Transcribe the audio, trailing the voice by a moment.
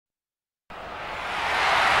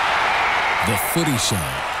The Footy Show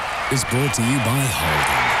is brought to you by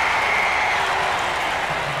Holden.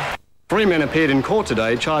 3 men appeared in court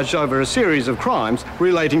today charged over a series of crimes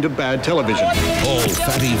relating to bad television. Paul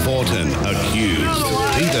Fatty Fortin, accused.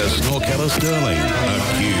 Peter Snorkeller Sterling,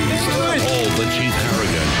 accused. Paul the Chief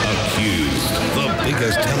Harrigan, accused. The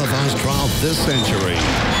biggest televised trial this century.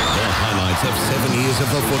 The highlights of 7 years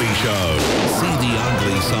of The Footy Show. See the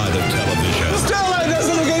ugly side of television. Sterling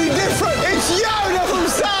doesn't look any different. It's Yoda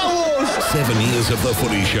from Star Wars. 7 years of The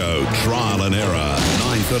Footy Show. Trial and error.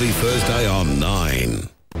 9:30 Thursday on 9.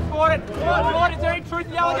 Telling the truth,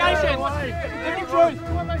 the allegations. Living truth.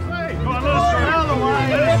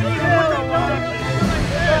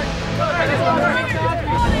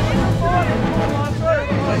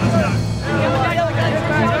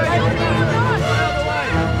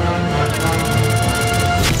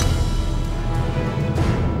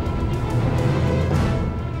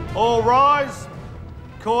 All rise.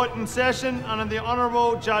 Court in session under the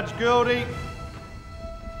Honourable Judge Gouldie.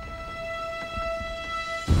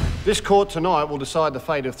 This court tonight will decide the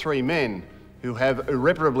fate of 3 men who have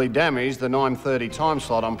irreparably damaged the 9:30 time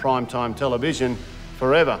slot on primetime television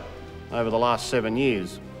forever over the last 7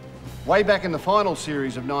 years. Way back in the final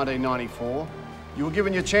series of 1994, you were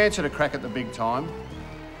given your chance at a crack at the big time.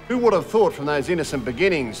 Who would have thought from those innocent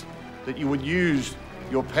beginnings that you would use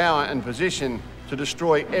your power and position to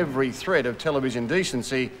destroy every thread of television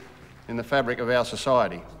decency in the fabric of our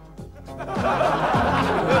society?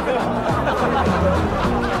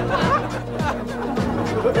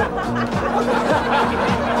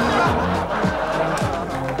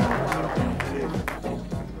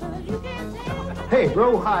 Hey,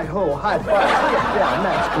 bro, hi-ho, hi-fi. Yeah,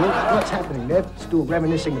 that's cool. What's happening, Nev? Still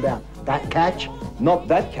reminiscing about that catch? Not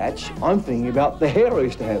that catch. I'm thinking about the hair I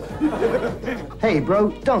used to have. Hey,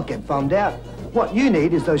 bro, don't get bummed out. What you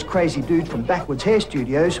need is those crazy dudes from Backwards Hair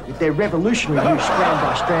Studios with their revolutionary new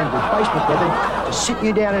strand-by-strand replacement method to sit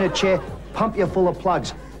you down in a chair, pump you full of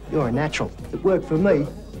plugs. You're a natural. It worked for me.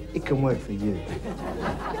 It can work for you.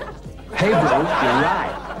 Hey, bro, you're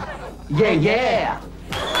right. Yeah.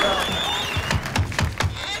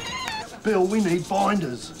 Bill, we need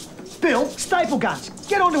binders. Bill, staple guns.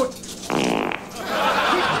 Get onto it.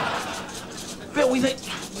 Bill, we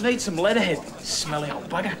need some leatherhead. Smelly old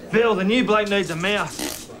bugger. Bill, the new bloke needs a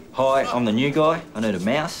mouse. Hi, I'm the new guy. I need a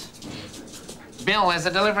mouse. Bill, there's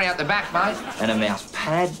a delivery out the back, mate. And a mouse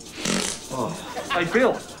pad. Oh. Hey,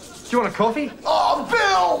 Bill, do you want a coffee? Oh,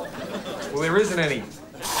 Bill! Well, there isn't any.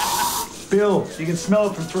 Bill, you can smell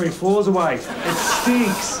it from 3 floors away. It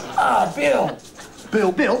stinks. Ah, Bill.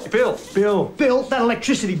 Bill. Bill. Bill, that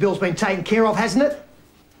electricity bill's been taken care of, hasn't it?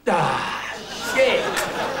 Ah, yeah.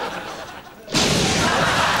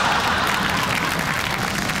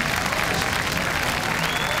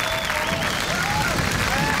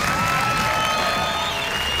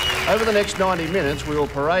 Over the next 90 minutes, we will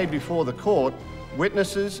parade before the court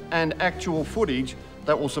witnesses and actual footage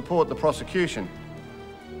that will support the prosecution.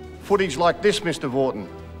 Footage like this, Mr. Vorton,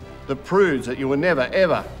 that proves that you were never,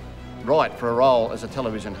 ever right for a role as a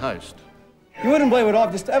television host. You wouldn't believe what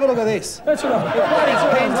I've just... Have a look at this. That's what I've... The bloody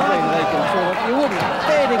pen's been leaking through it. You wouldn't...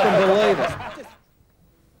 Barely can believe it.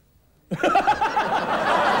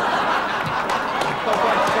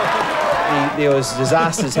 There was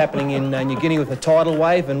disasters happening in New Guinea with a tidal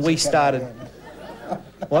wave, and we started...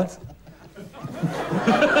 What?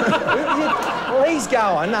 Well, he's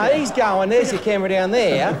going. No, he's going. There's your camera down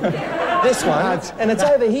there. This one. And it's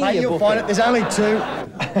over here. Mate, you'll find it. There's only 2.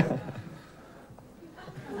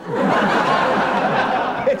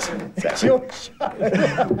 It's your show.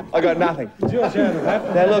 I got nothing. It's your show.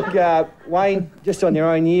 Now, look, Wayne, just on your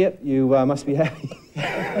own year, you must be happy.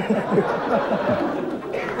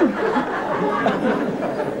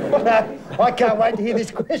 I can't wait to hear this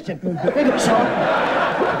question.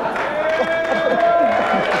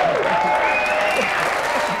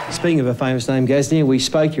 Speaking of a famous name, Gazney, we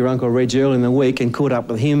spoke to your Uncle Reg earlier in the week and caught up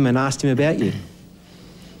with him and asked him about you.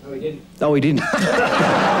 No, he didn't. Oh, he didn't.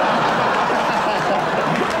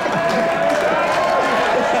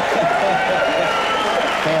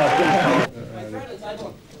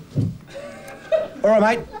 All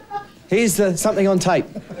right, mate. Here's something on tape.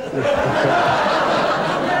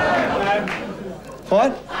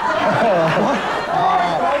 What?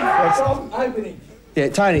 From opening. Yeah,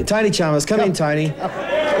 Tony Chalmers. Come in, Tony.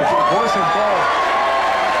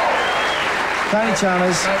 Tony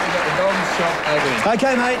Chalmers. Mate, we've got the dog's shop opening.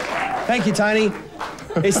 Okay, mate. Thank you, Tony.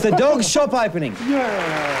 It's the dog's shop opening.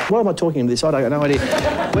 Yeah. Why am I talking to this? I don't have no idea.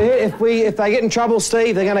 If they get in trouble,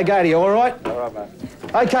 Steve, they're going to go to you, all right? All right, mate.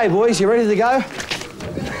 Okay, boys, you ready to go?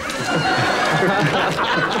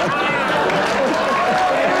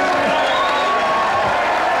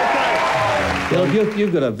 look,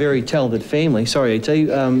 you've got a very talented family. Sorry, E.T.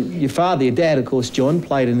 Your father, your dad, of course, John,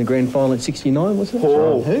 played in the grand final in '69, wasn't it?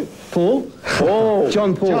 Paul. Who? Paul? Paul.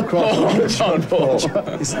 John Paul Cross. John Paul.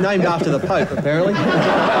 It's named after the Pope, apparently.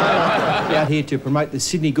 Out here to promote the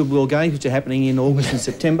Sydney Goodwill Games, which are happening in August and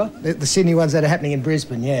September. The Sydney ones that are happening in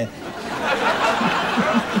Brisbane, yeah.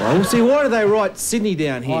 Well, see, why do they write Sydney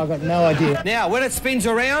down here? I've got no idea. Now, when it spins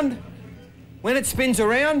around...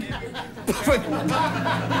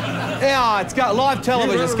 yeah, it's got live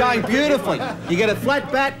television, it's going beautifully. You get a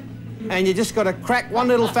flat bat, and you just got to crack one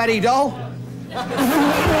little fatty doll.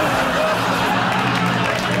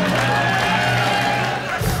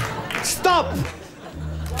 Stop!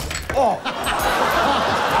 Oh.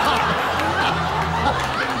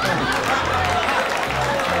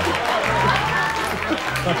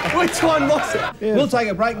 Which one was it? Yeah. We'll take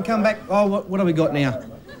a break and come back. Oh, what have we got now?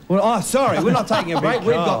 Well, oh, sorry, we're not taking a break.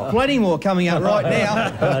 We've got plenty more coming up right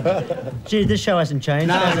now. Gee, this show hasn't changed.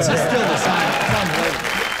 No, it's still the same. It's unbelievable.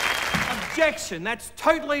 Objection, that's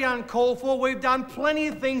totally uncalled for. We've done plenty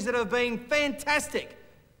of things that have been fantastic,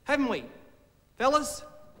 haven't we, fellas?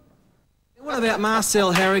 What about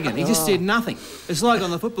Marcel Harrigan? He just did nothing. It's like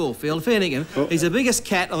on the football field. Fair dinkum, he's the biggest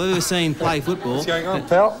cat I've ever seen play football. What's going on,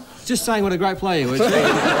 pal? Just saying what a great player you were.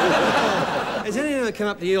 Has anyone ever come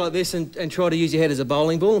up to you like this and try to use your head as a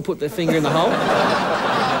bowling ball and put their finger in the hole?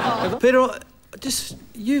 Peter, just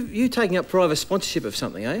you taking up private sponsorship of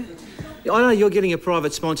something, eh? I know you're getting a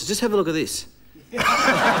private sponsor. Just have a look at this. The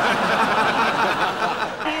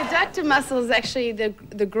adductor muscle is actually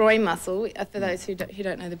the groin muscle. For those who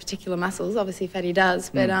don't know the particular muscles, obviously Fatty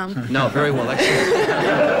does, but No, very well actually.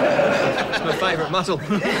 It's my favourite muscle.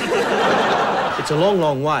 It's a long,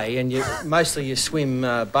 long way, and mostly you swim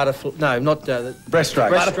butterfly. No, not breaststroke.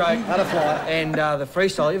 Breaststroke, butterfly, and the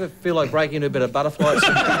freestyle. You ever feel like breaking into a bit of butterfly?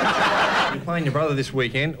 You're playing your brother this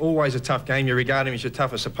weekend. Always a tough game. You regard him as your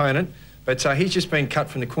toughest opponent, but he's just been cut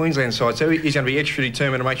from the Queensland side, so he's going to be extra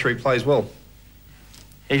determined to make sure he plays well.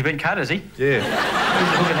 He's been cut, has he? Yeah.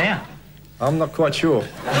 Who's looking now? I'm not quite sure.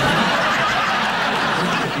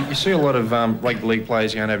 You see a lot of rugby league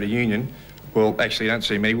players going over to Union. Well, actually, you don't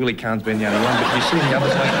see many. Willie Cahn's been the only one, but you see the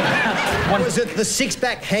others. Was it the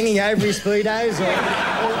six-pack hanging over his speedos, or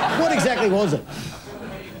what exactly was it?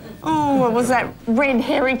 Oh, what was that? Red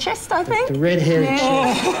hairy chest, I think. The red hairy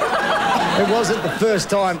chest. It wasn't the first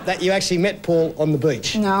time that you actually met Paul on the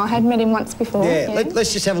beach. No, I had met him once before. Yeah,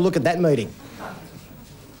 let's just have a look at that meeting.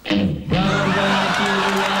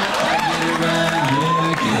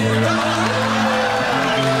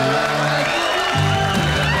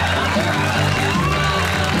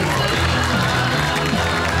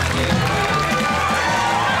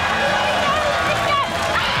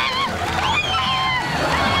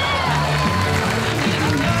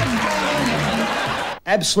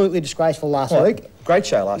 Absolutely disgraceful last week. Great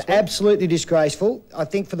show last week. Absolutely disgraceful. I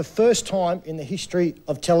think for the first time in the history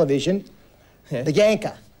of television, the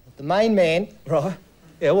Yanker, the main man... Right.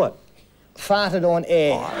 Yeah, what? Farted on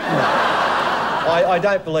air. Oh, no. I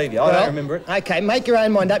don't believe you. I don't remember it. OK, make your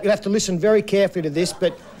own mind up. You'll have to listen very carefully to this,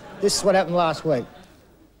 but this is what happened last week.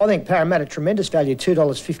 I think Parramatta, tremendous value,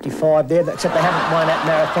 $2.55 there, except they haven't won that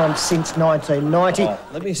marathon since 1990. Oh,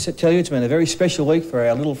 let me tell you, it's been a very special week for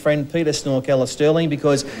our little friend Peter Snorkeller-Sterling,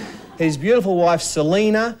 because his beautiful wife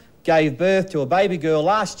Selena gave birth to a baby girl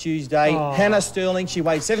last Tuesday, Hannah Sterling. She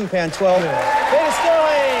weighed £7.12. Peter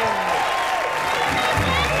Sterling!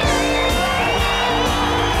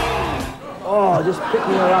 Oh, just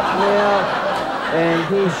picking her up now, and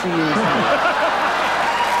here she is.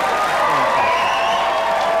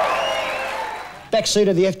 Backseat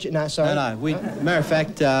of the FG... No, sorry. No. Matter of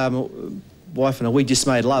fact, wife and I, we just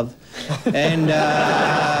made love. And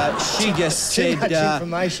she just said... Too much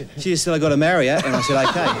information. She just said, I got to marry her. And I said,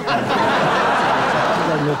 OK. You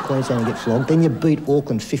go to North Queensland and get flogged, then you beat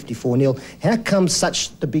Auckland 54-0. How come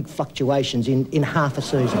such the big fluctuations in half a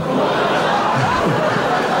season?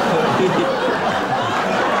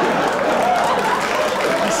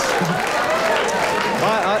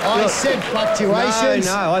 I said fluctuations.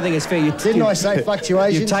 No, I think it's fair. Didn't I say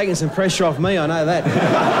fluctuations? You've taken some pressure off me, I know that.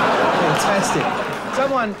 Fantastic.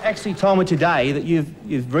 Someone actually told me today that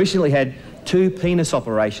you've recently had 2 penis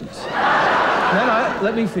operations. No,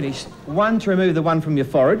 let me finish. One to remove the one from your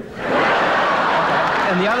forehead,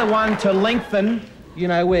 and the other one to lengthen, you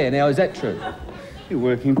know where. Now, is that true? You're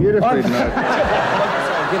working beautifully tonight.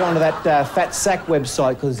 Get onto that Fat Sack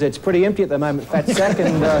website, because it's pretty empty at the moment, Fat Sack,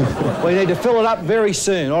 and we need to fill it up very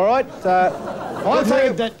soon, all right? I've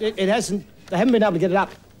heard that it hasn't... They haven't been able to get it up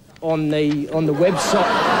on the website. No,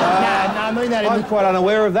 I mean that... I'm quite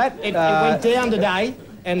unaware of that. It went down today,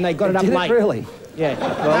 and they got it up late. Did it really? Yeah,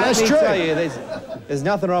 well, That's let me true. tell you, there's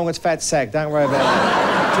nothing wrong with fat sack. Don't worry about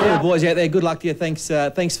it. To all the boys out there, good luck to you. Thanks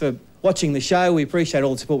for watching the show. We appreciate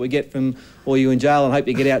all the support we get from all you in jail and hope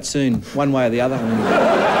you get out soon, one way or the other.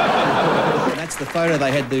 And that's the photo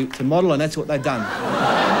they had to model, and that's what they've done.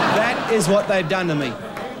 That is what they've done to me.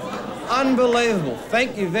 Unbelievable.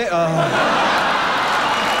 Thank you very...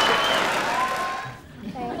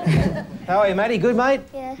 How are you, Matty? Good, mate?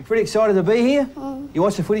 Yeah. You pretty excited to be here? You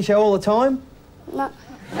watch the footy show all the time? No.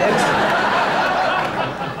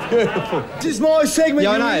 Beautiful. This is my segment,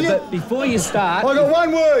 Yeah, you I know, idiot. but before you start... I got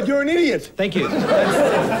one word, you're an idiot. Thank you.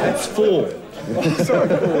 That's 4. Sorry,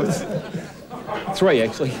 boys. 3,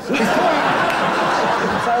 actually.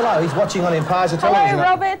 Solo, he's watching on Impartial Hello, television.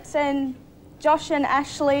 Robert and Josh and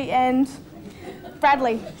Ashley and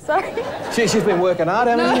Bradley. Sorry. She's been working hard,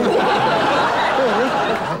 haven't you?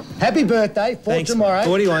 Happy birthday for Thanks. tomorrow.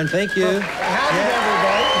 41, thank you. Happy everybody.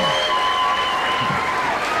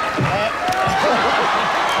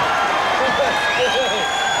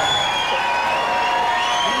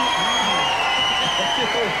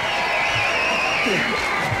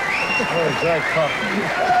 Oh, great cock.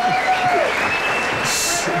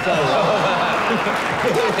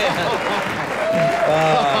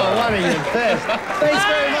 Oh, one of your best. Thanks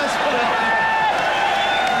very much for that.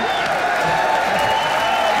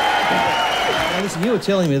 Now, listen, you were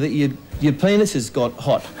telling me that your penis has got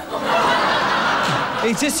hot.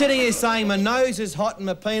 He's just sitting here saying my nose is hot and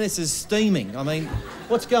my penis is steaming. I mean,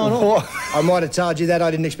 what's going on? I might have told you that. I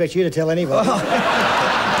didn't expect you to tell anybody.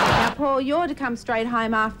 Now, Paul, you're to come straight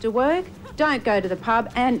home after work. Don't go to the pub.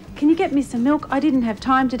 And can you get me some milk? I didn't have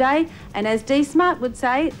time today. And as D Smart would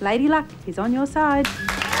say, Lady Luck is on your side.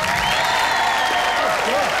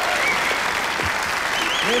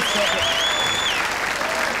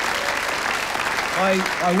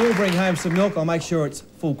 I will bring home some milk. I'll make sure it's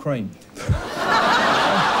full cream.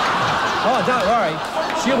 Oh, don't worry.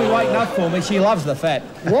 She'll be waiting up for me. She loves the fat.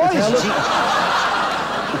 Why is she...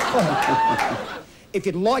 If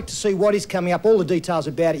you'd like to see what is coming up, all the details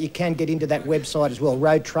about it, you can get into that website as well,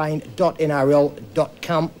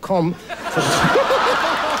 roadtrain.nrl.com.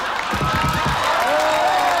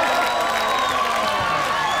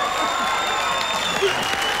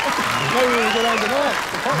 Maybe we can get on tonight.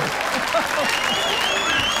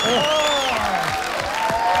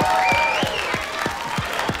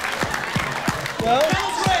 Well,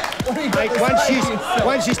 mate,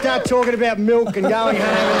 once you start talking about milk and going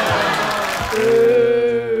home...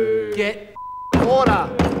 Get order!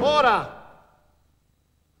 Order!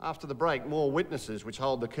 After the break, more witnesses which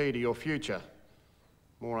hold the key to your future.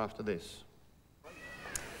 More after this.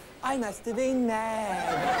 I must have been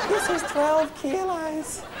mad. This is 12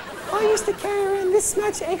 kilos. I used to carry around this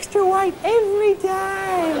much extra weight every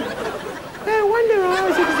day. No wonder I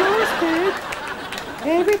was exhausted.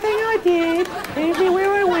 Everything I did,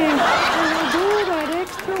 everywhere I went, I was all that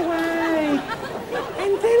extra weight.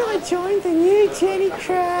 And then I joined the new Jenny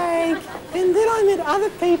Craig. And then I met other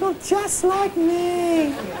people just like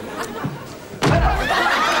me.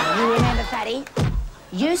 You remember, Fatty?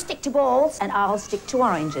 You stick to balls and I'll stick to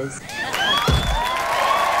oranges.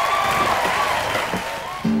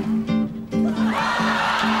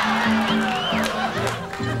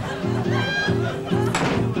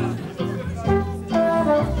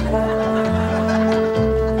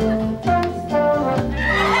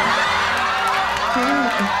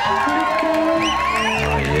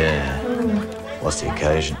 What's the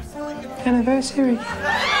occasion? Anniversary.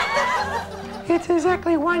 It's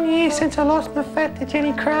exactly 1 year since I lost my fat to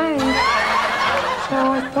Jenny Craig. So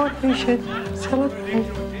I thought we should celebrate.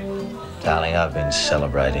 Darling, I've been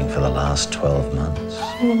celebrating for the last 12 months.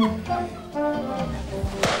 No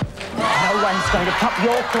one's going to pop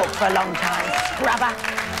your cork for a long time, scrubber.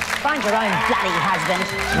 Find your own bloody husband.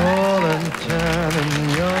 Tall and tan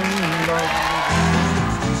and young love.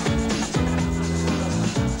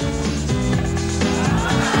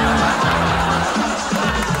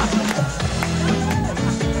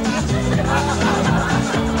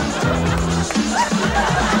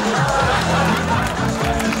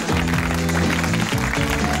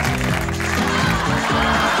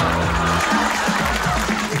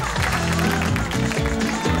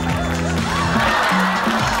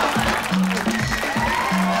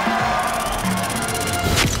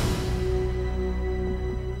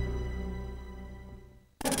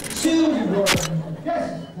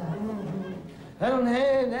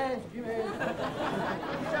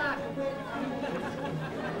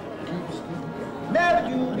 Never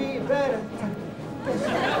do be better.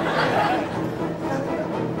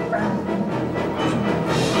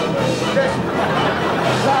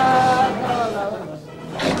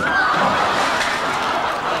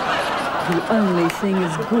 only thing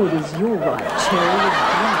as good as your right cherry is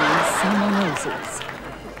bloody someone else's.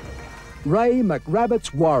 Ray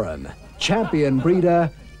McRabbit's Warren, champion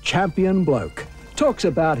breeder, champion bloke, talks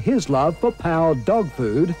about his love for Pal dog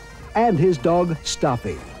food and his dog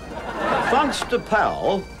Stuffy. Thanks to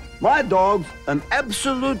Pal, my dog's an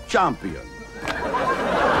absolute champion.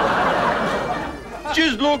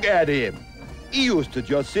 Just look at him. He used to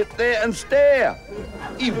just sit there and stare.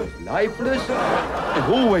 He was lifeless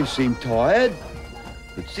and always seemed tired.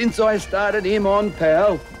 But since I started him on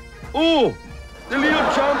Pal, oh, the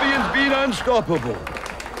little champion's been unstoppable.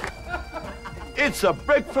 It's a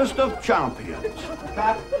breakfast of champions.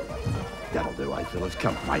 That'll do, eh, fellas?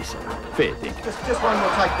 Come, Mason. Fair thing. Just one more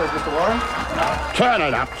take, please, Mr. Warren. Turn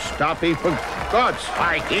it up, Stuffy, for God's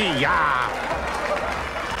sake, yeah.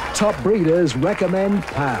 Top breeders recommend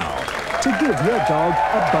Pal to give your dog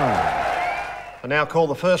a bone. I now call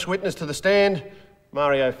the first witness to the stand,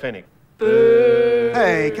 Mario Fennick.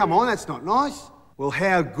 Hey, come on, that's not nice. Well,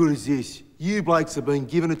 how good is this? You blokes have been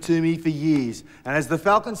giving it to me for years. And as the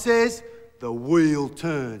Falcon says, the wheel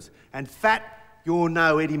turns. And Fat, you're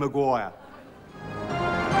no Eddie Maguire.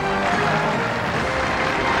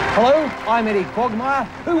 Hello, I'm Eddie Quagmire.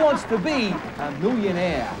 Who wants to be a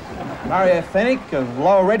millionaire? Mario Fennick of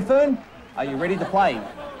Lower Redfern, are you ready to play?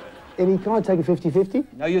 Eddie, can I take a 50-50?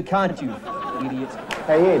 No, you can't, you idiot.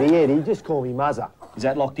 Hey, Eddie, just call me Muzzer. Is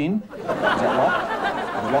that locked in? Is that locked?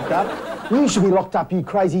 Is it locked up? You should be locked up, you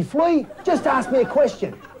crazy flea. Just ask me a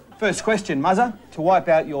question. First question, Muzzer, to wipe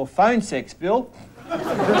out your phone sex bill. Who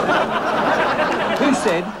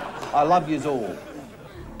said, I love yous all?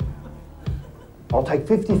 I'll take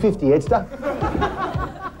 50-50, Edster.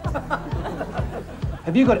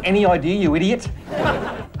 Have you got any idea, you idiot?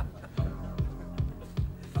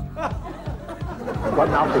 I've got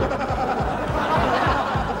nothing.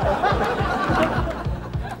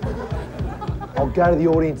 I'll go to the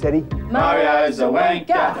audience, Eddie. Mario's a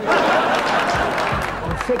wanker.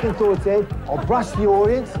 On second thoughts, Ed, I'll brush the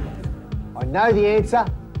audience. I know the answer.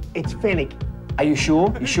 It's Fennick. Are you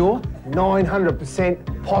sure? You sure?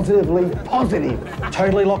 900% positively positive.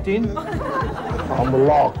 Totally locked in? I'm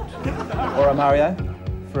locked. All right, Mario,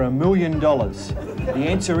 for $1 million, the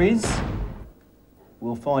answer is,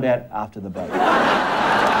 we'll find out after the break.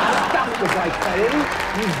 Stuff the break, Eddie.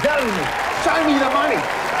 You've done me. Show me the money.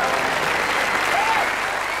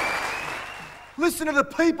 Listen to the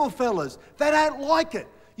people, fellas. They don't like it.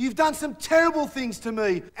 You've done some terrible things to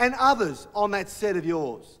me and others on that set of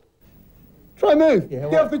yours. Try move. Yeah,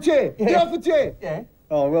 Get off the chair. Yeah. Get off the chair. Yeah.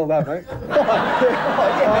 Oh, well done, mate.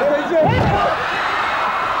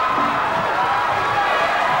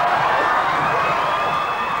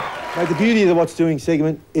 Mate, the beauty of the What's Doing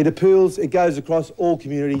segment, it appeals, it goes across all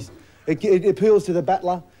communities. It appeals to the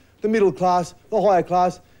battler, the middle class, the higher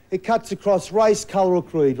class. It cuts across race, colour or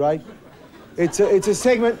creed, right? It's a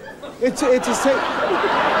segment. It's a segment.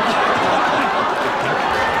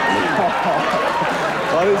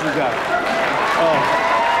 Oh, this is good.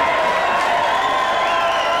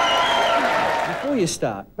 Before you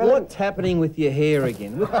start, what's happening with your hair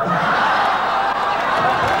again? I'll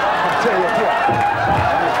tell you what.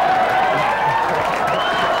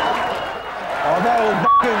 Oh, that'll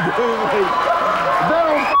fucking do me.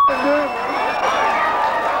 That'll fucking do me.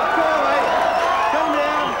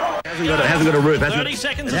 It hasn't got a roof. 30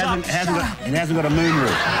 seconds is up. It hasn't got a moon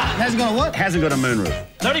roof. Hasn't got a what? Hasn't got a moon roof.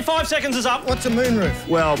 35 seconds is up. What's a moon roof?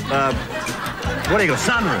 Well, what do you got?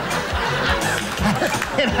 Sunroof.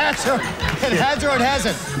 It has or it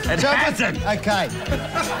hasn't? It hasn't. Okay.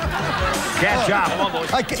 Catch up. Come on,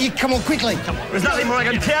 boys. Okay, come on, quickly. There's nothing more I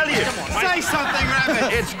can tell you. Say something,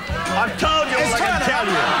 Rabbit. I've told you all I can tell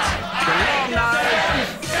you. The long nose.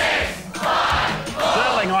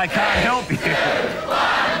 Sterling, I can't help you.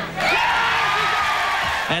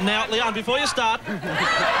 And now, Leon, before you start...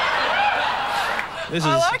 This is...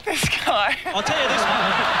 I like this guy. I'll tell you this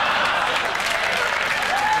one.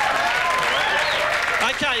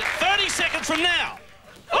 Okay, 30 seconds from now.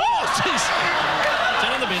 Oh, jeez.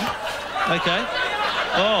 Turn in the bin. Okay.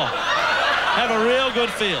 Oh, have a real good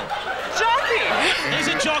feel. Jockey. He's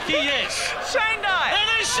a jockey, yes. Shane Dye. It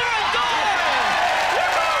is Shane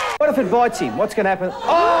Dye. What if it bites him? What's going to happen?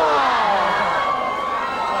 Oh!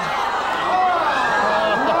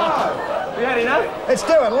 You had enough? It's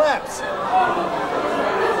doing laps.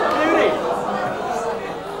 Beauty.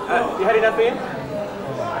 You had enough, Ian?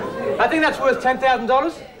 I think that's worth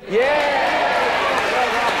 $10,000. Yeah!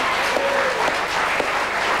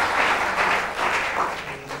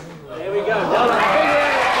 There we go. Well done.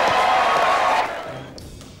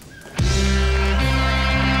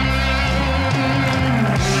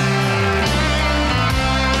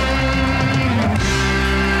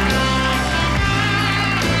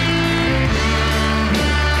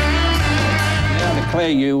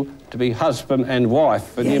 you to be husband and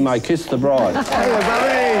wife, and you may kiss the bride. Hey,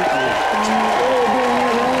 buddy.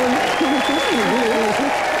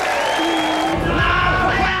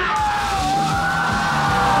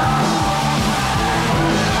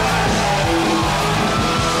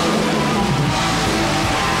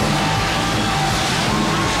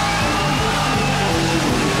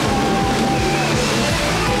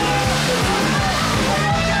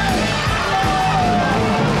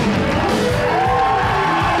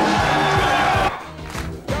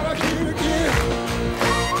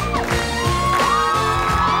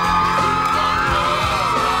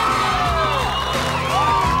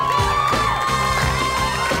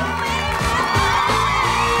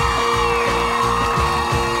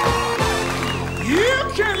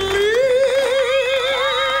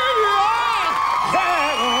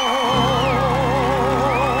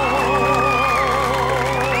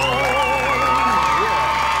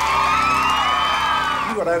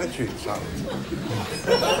 Attitude, son.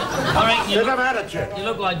 I reckon There's no attitude. You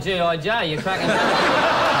look like G.I. Joe. You're cracking.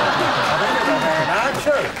 Aren't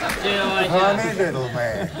you? G.I. Funny little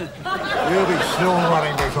man. You'll be still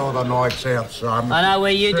running before the night's out, son. I know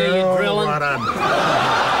where you do your drilling. Running.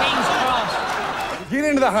 King's Cross. Get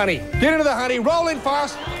into the honey. Get into the honey. Roll in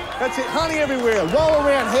fast. That's it. Honey everywhere. Roll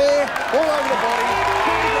around here. All over the body.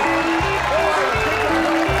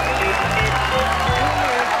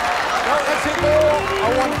 That's it, more. I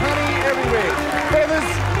want honey everywhere. Feathers.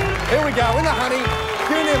 Here we go. In the honey.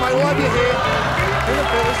 Get in there, mate. All over your hair. In the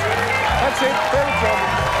feathers. That's it. Better job.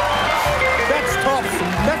 That's tops.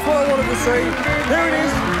 That's what I wanted to see. There it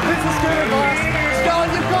is. This is schooner glass. Scully,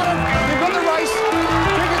 you've got it. You've got the race.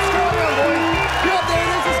 Tickets going on, boy. You're up there.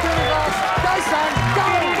 There's the schooner glass. Go, son. Go.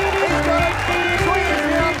 He's got it. Swing it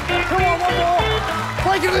down. Come on, one more.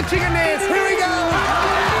 Break into the chicken dance. Here we go.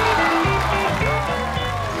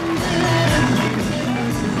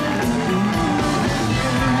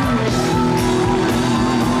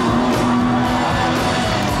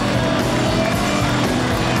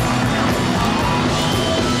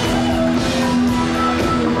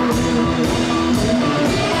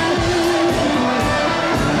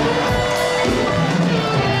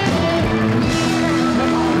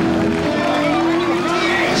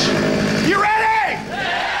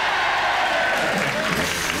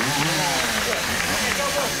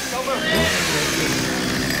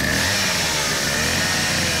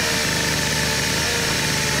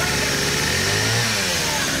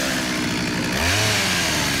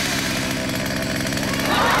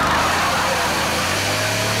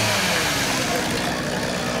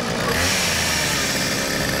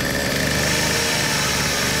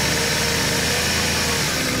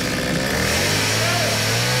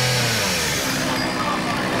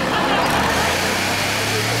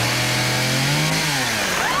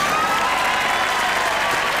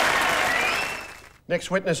 Next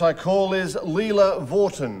witness I call is Leela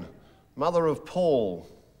Vorton, mother of Paul.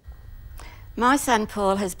 My son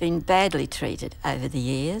Paul has been badly treated over the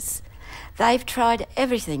years. They've tried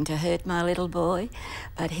everything to hurt my little boy,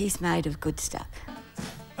 but he's made of good stuff.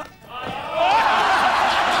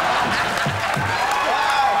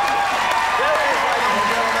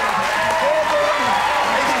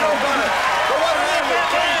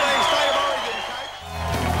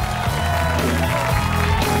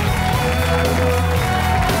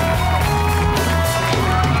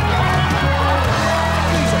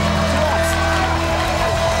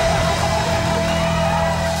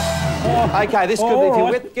 Okay, this could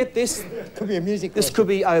be, if you get this, could be a music. This could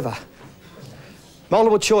be over.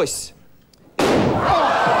 Multiple choice.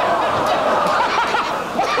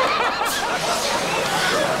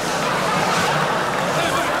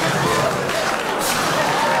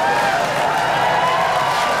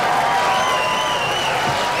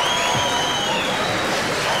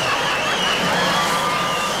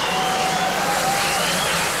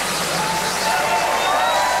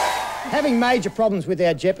 Having major problems with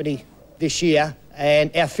our Jeopardy this year,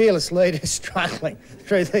 and our fearless leader is struggling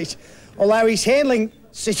through these, although he's handling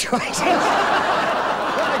situations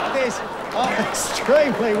like this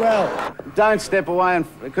extremely well. Don't step away,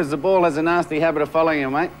 because the ball has a nasty habit of following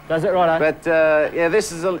you, mate. Does it, right? But, yeah,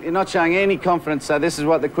 this is you're not showing any confidence, so this is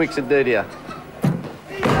what the quicks would do to you.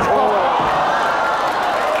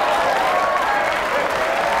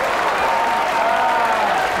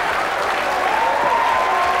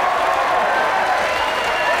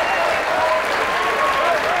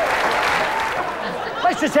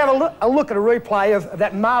 Let's just have a look at a replay of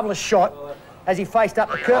that marvellous shot as he faced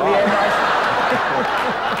up the Kirtley Ambrose.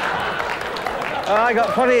 I got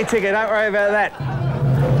plenty of ticket, don't worry about that.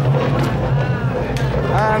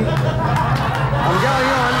 I'm going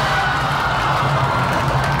on.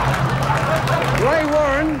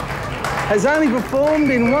 has only performed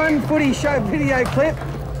in one footy show video clip.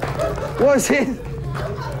 Was it? It's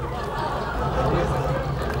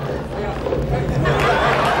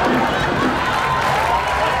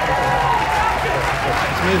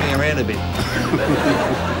moving around a bit.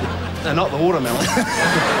 No, not the watermelon.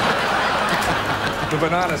 The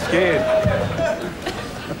banana's scared.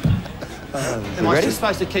 Am I still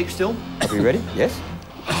supposed to keep still? Are we ready? Yes.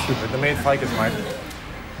 The man fakers, mate.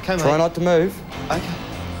 Okay, mate. Try not to move. Okay.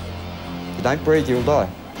 If you don't breathe, you'll die.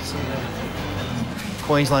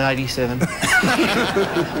 Queensland 87.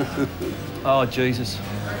 Oh, Jesus.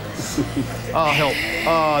 Oh, help.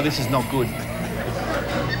 Oh, this is not good.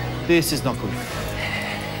 This is not good.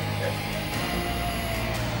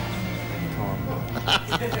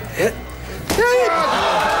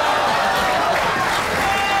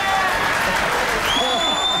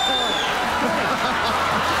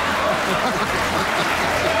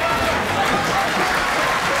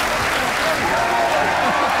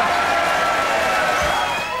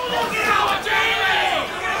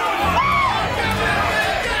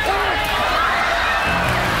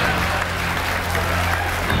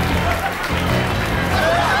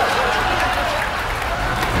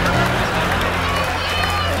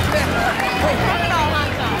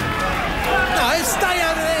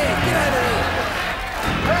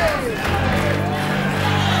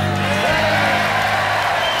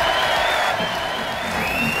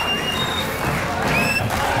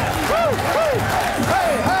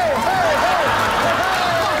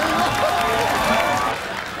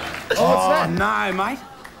 Oh, no, mate.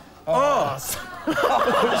 Oh. What's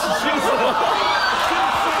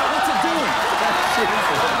it doing?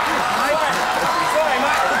 Sorry,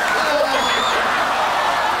 mate.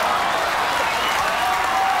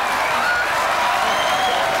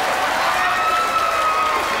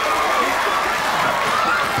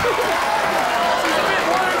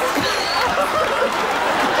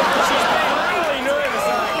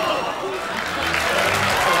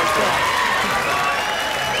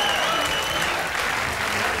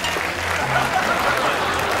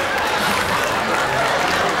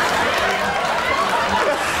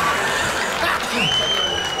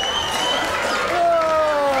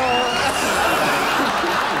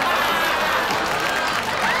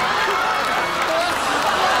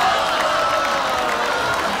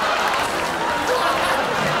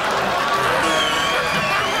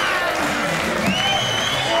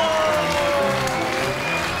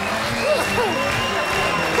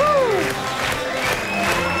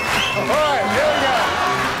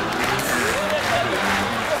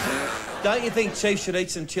 Don't you think Chief should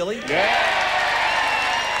eat some chilli? Yeah.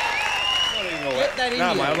 Get that in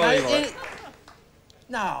No, you. mate, I'm not eating all that.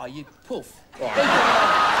 No, you poof. Right.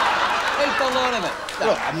 Eat the lot of it.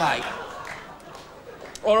 No, mate.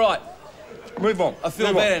 All right. Move on. I feel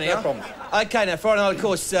Move better on. now. No problem. Okay, now Friday night, of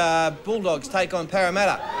course, Bulldogs take on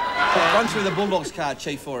Parramatta. Run through the Bulldogs card,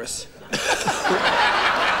 Chief, for us.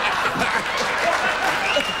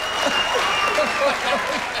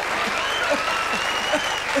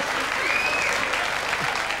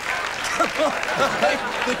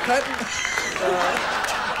 The pattern.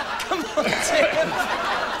 Come on, Tim.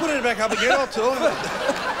 Put it back up again, I'll talk.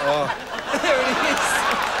 Oh. There it is.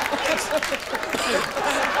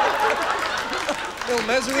 El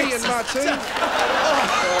Mazzoui and Martin.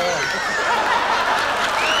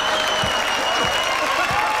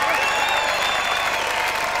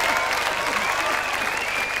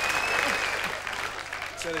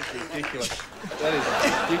 That is ridiculous. That is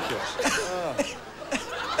ridiculous. Oh.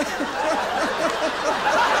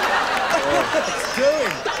 What's it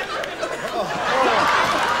doing?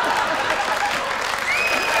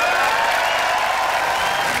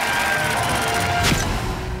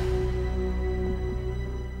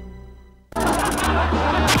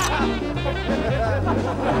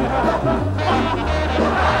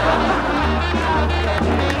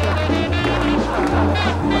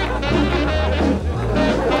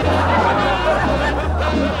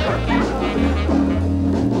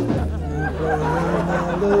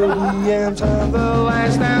 And turn the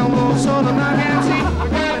lights down low so that I can see.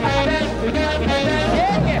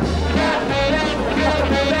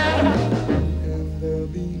 And there'll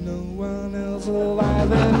be no one else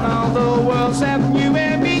alive in all the world except you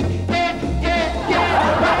and me.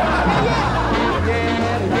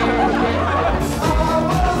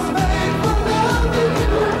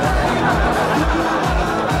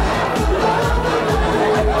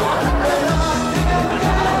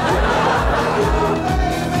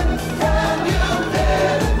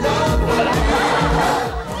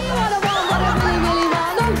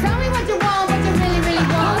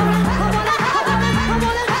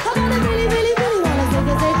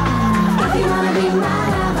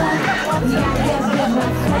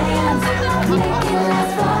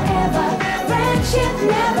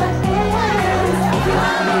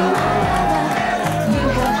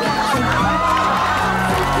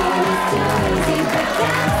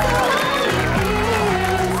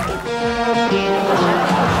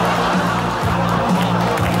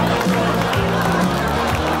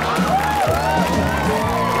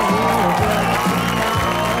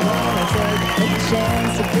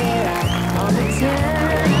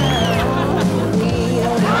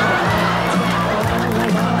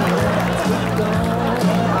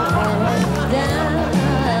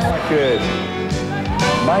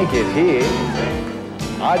 make it here,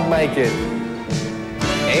 I'd make it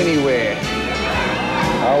anywhere.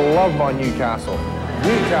 I love my Newcastle.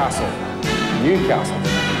 Newcastle. Newcastle.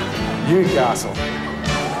 Newcastle.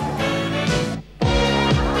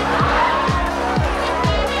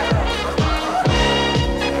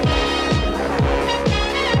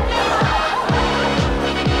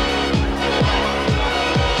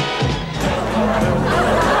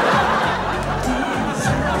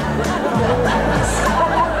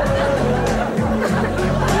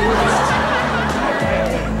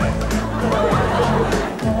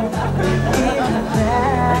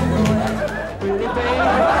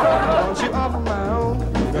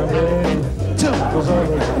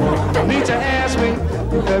 Don't need to ask me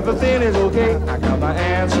if everything is okay. I got my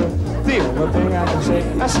answer. The only thing I can say,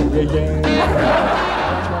 I said yeah, yeah. That's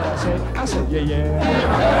what I say. I said yeah, yeah.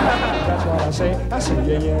 That's what I say. I said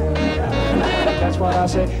yeah, yeah. That's what I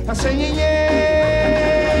say. I say yeah,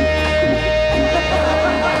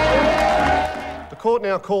 yeah. The court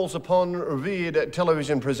now calls upon revered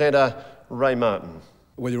television presenter Ray Martin.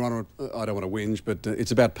 Well, Your Honour, I don't want to whinge, but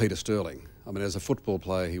it's about Peter Sterling. I mean, as a football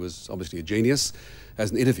player, he was obviously a genius. As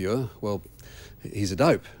an interviewer, well, he's a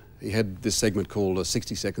dope. He had this segment called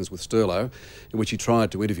 60 Seconds with Sterlo, in which he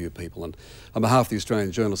tried to interview people. And on behalf of the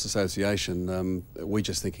Australian Journalists Association, we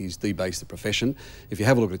just think he's debased the profession. If you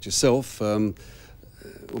have a look at it yourself, well,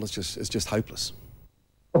 it's just hopeless.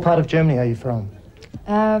 What part of Germany are you from?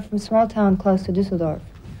 From a small town close to Düsseldorf.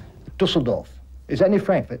 Düsseldorf. Is that near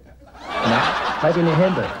Frankfurt? No. Maybe near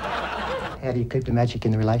Hamburg. How do you keep the magic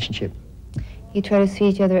in the relationship? You try to see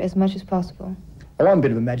each other as much as possible. Well, I'm a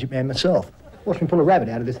bit of a magic man myself. Watch me pull a rabbit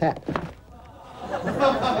out of this hat.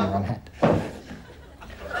 Wrong hat. Give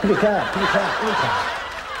me a card, give me a card, give me a card.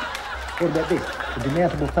 What about this? The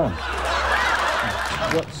demountable thumb.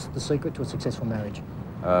 What's the secret to a successful marriage?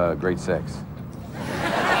 Great sex.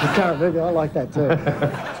 The current movie, I like that too.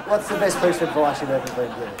 What's the best piece of advice you've ever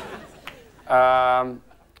been given?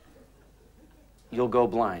 You'll go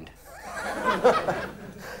blind.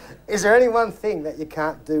 Is there any one thing that you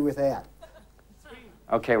can't do without?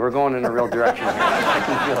 Okay, we're going in a real direction here. I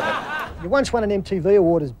can feel it. You once won an MTV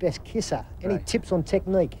award as Best Kisser. Any tips on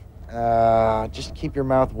technique? Just keep your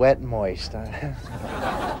mouth wet and moist.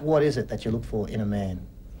 What is it that you look for in a man?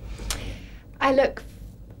 I look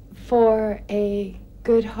for a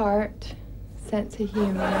good heart, sense of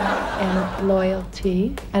humor, and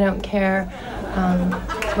loyalty. I don't care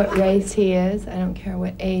what race he is, I don't care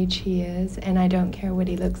what age he is, and I don't care what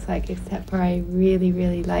he looks like, except for I really,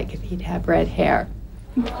 really like if he'd have red hair.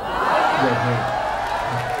 Red hair.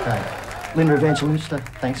 Great. Linda Evangelista,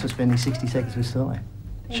 thanks for spending 60 seconds with Sterling.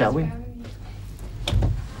 Shall we?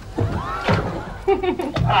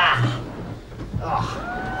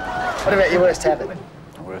 What about your worst habit?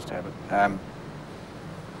 Worst habit?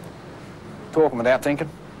 Talking without thinking.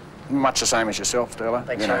 Much the same as yourself, Sterlo.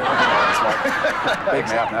 Thanks, you know, it's like big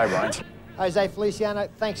mouth, no brains. Jose Feliciano,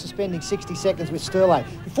 thanks for spending 60 seconds with Sterlo.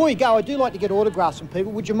 Before you go, I do like to get autographs from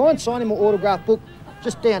people. Would you mind signing my autograph book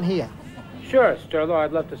just down here? Sure, Sterlo,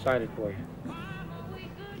 I'd love to sign it for you.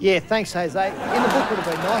 Yeah, thanks, Jose. In the book would have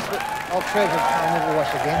been nice, but I'll treasure it. I'll never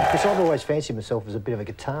watch again. Because I've always fancied myself as a bit of a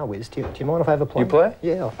guitar whiz. Do you mind if I have a play? You play?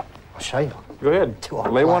 Yeah, I'll show you. Go ahead.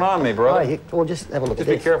 Lay one on me, bro. Oh, yeah. Well, just have a look at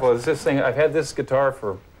this. Just be careful. It's this thing. I've had this guitar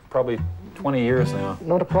for probably 20 years now.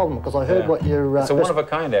 Not a problem, because I heard what you're... it's a one of a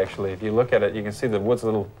kind, actually. If you look at it, you can see the wood's a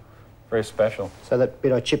little very special. So that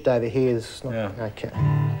bit I chipped over here is not... Yeah. Okay.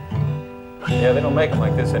 Yeah, they don't make them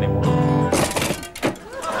like this anymore.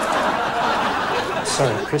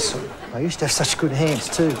 Sorry, Chris. I used to have such good hands,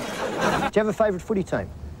 too. Do you have a favourite footy team?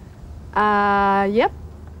 Yep.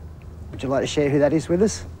 Would you like to share who that is with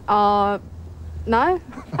us? No.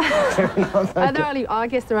 I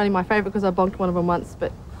guess they're only my favourite because I bonked one of them once,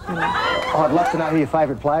 but, you know. Oh, I'd love to know who your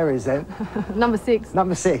favourite player is, then. Number 6.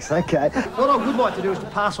 Number 6, OK. What I would like to do is to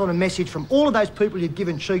pass on a message from all of those people you've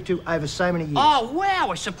given cheek to over so many years. Oh, wow,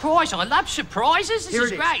 a surprise. I love surprises. This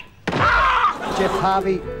is great. Jeff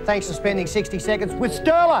Harvey, thanks for spending 60 seconds with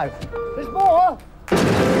Sterlo. There's more.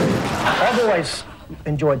 I've always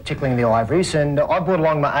enjoyed tickling the ivories, and I brought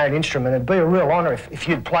along my own instrument. It'd be a real honour if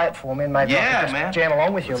you'd play it for me and maybe I could just jam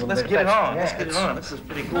along with you a little bit. Let's get it on. Let's get it on. This is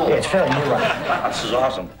pretty cool. Yeah, it's fairly new. This is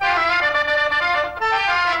awesome.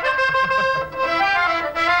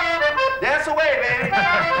 Dance away, baby.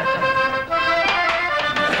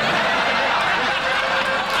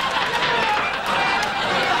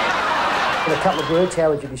 In a couple of words, how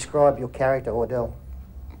would you describe your character, Ordell?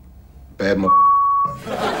 Bad A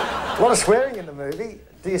lot of swearing in the movie.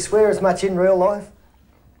 Do you swear as much in real life?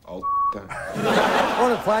 Oh,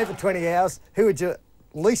 On a plane for 20 hours, who would you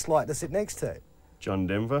least like to sit next to? John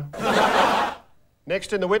Denver.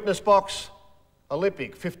 Next in the witness box,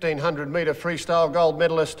 Olympic 1500-metre freestyle gold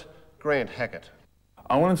medalist, Grant Hackett.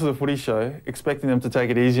 I went into the footy show expecting them to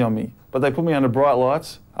take it easy on me, but they put me under bright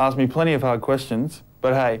lights, asked me plenty of hard questions,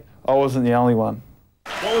 but hey, I wasn't the only one.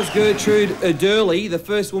 What was Gertrude Durley the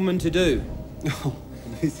first woman to do?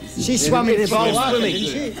 She swam in the bowl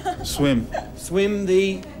swimming. Swim. Swim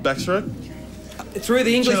the... Backstroke? Through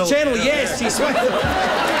the English Channel, yes, she swam.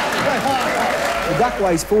 The duck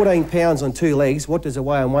weighs 14 pounds on 2 legs. What does it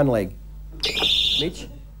weigh on 1 leg? Mitch?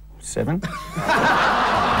 7.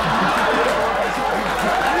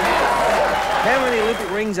 How many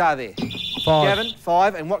Olympic rings are there? 5. Gavin?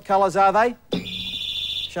 5. And what colours are they?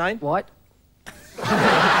 Shane? White.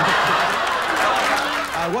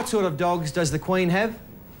 What sort of dogs does the Queen have?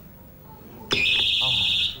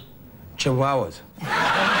 Chihuahuas.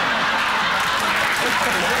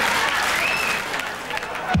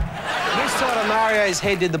 Which side of Mario's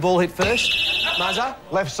head did the ball hit first? Muzza?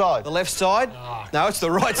 Left side. The left side? No, it's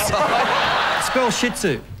the right side. Spell Shih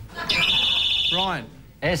Tzu. Ryan?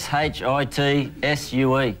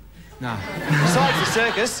 S-H-I-T-S-U-E. No. Besides the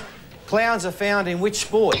circus, clowns are found in which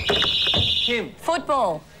sport? Kim?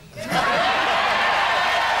 Football.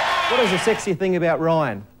 What is the sexy thing about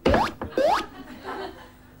Ryan?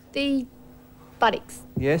 The buttocks.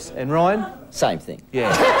 Yes, and Ryan? Same thing.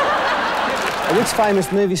 Yeah. Which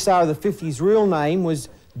famous movie star of the 50s real name was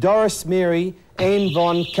Doris Mary Anne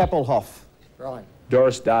von Kappelhoff? Right.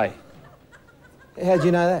 Doris Day. How do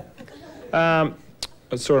you know that? I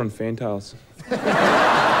saw it on Fantails.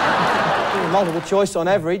 Multiple choice on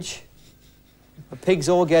average. A pig's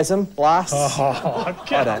orgasm lasts,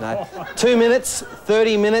 I don't know, 2 minutes,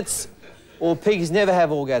 30 minutes, or pigs never have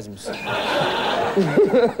orgasms. I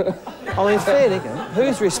mean, fair dinkum.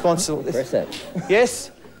 Who's responsible? Press that.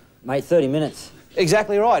 Yes? Mate, 30 minutes.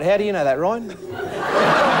 Exactly right. How do you know that, Ryan?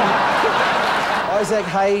 Isaac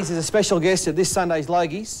Hayes is a special guest at this Sunday's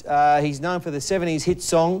Logies. He's known for the 70s hit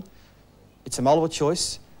song. It's a multiple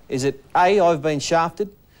choice. Is it A, I've been shafted,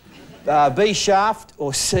 B, shaft,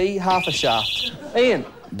 or C, half a shaft? Ian?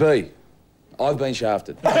 B, I've been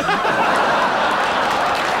shafted. All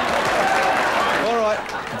right.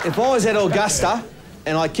 If I was at Augusta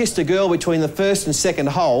and I kissed a girl between the first and second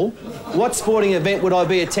hole, what sporting event would I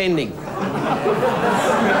be attending? The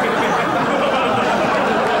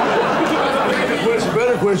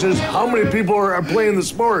better question is, how many people are playing the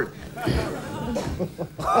sport?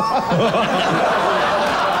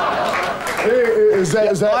 Is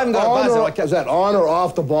that I haven't got a buzzer. Is that on or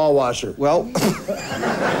off the ball washer? Well,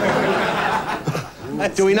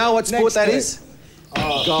 do we know what sport that is?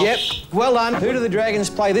 Golf. Yep. Well done. Who do the Dragons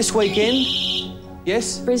play this weekend?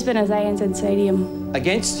 Yes? Brisbane at ANZ Stadium.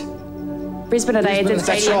 Against? Brisbane at ANZ That's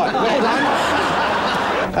Stadium. right. Well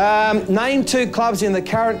done. Name 2 clubs in the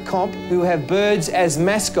current comp who have birds as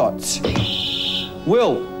mascots.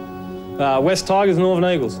 Will? West Tigers, Northern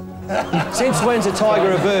Eagles. Since when's a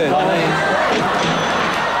tiger a bird? I mean,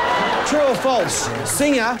 true or false?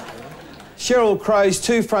 Singer Sheryl Crow's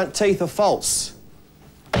 2 front teeth are false.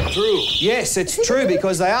 True. Yes, it's true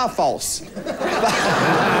because they are false. Who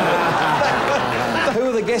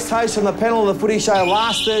were the guest hosts on the panel of the Footy show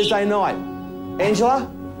last Thursday night? Angela?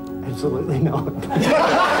 Absolutely not. Oh, my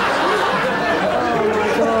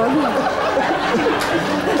God.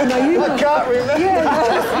 No, you I can't remember. Yeah.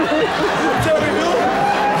 Terry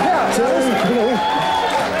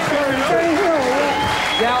Hill.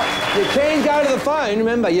 Now, you can go to the phone,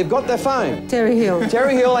 remember, you've got the phone. Terry Hill.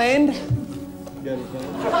 Terry Hill and? And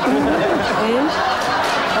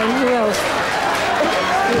who else?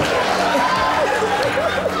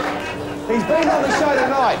 He's been on the show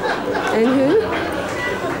tonight. And who?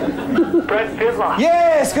 Brett Fiddler.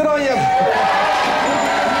 Yes, good on you.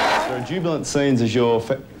 There are jubilant scenes as your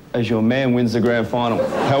man wins the grand final.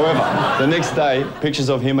 However, the next day, pictures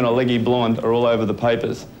of him and a leggy blonde are all over the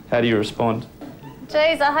papers. How do you respond?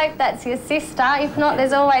 Geez, I hope that's your sister. If not,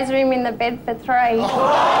 there's always room in the bed for 3.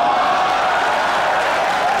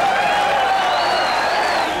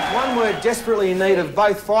 If one were desperately in need of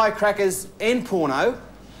both firecrackers and porno,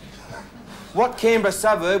 what Canberra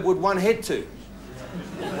suburb would one head to?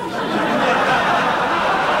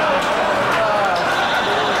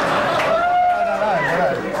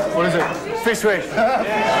 What is it? Fishwick.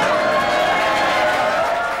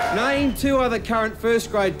 Name 2 other current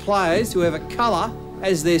first grade players who have a colour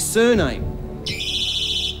as their surname.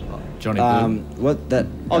 Johnny Blue. What that?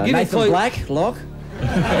 I'll give Nathan you a clue. Black, Lock.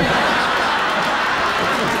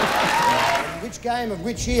 Which game of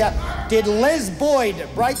which year did Les Boyd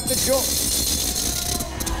break the jaw?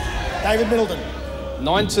 David Middleton.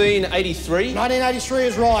 1983. 1983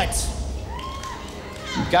 is right.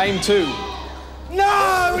 Game 2.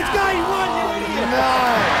 No, it's game 1, you idiot! No!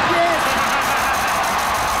 Yes!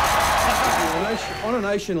 On an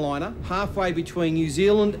ocean liner halfway between New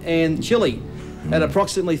Zealand and Chile at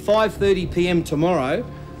approximately 5:30 p.m. tomorrow,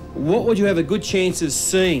 what would you have a good chance of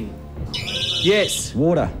seeing? Yes.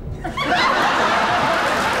 Water.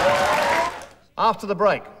 After the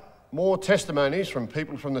break, more testimonies from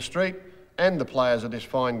people from the street and the players of this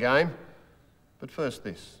fine game. But first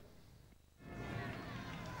this.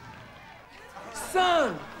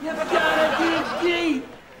 Son, you've gotta dig deep.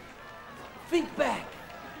 Think back.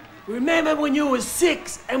 Remember when you were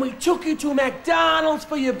 6 and we took you to McDonald's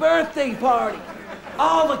for your birthday party?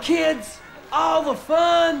 All the kids, all the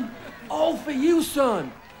fun, all for you,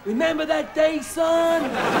 son. Remember that day, son?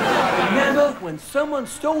 Remember when someone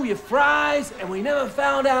stole your fries and we never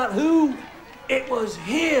found out who? It was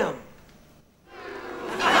him.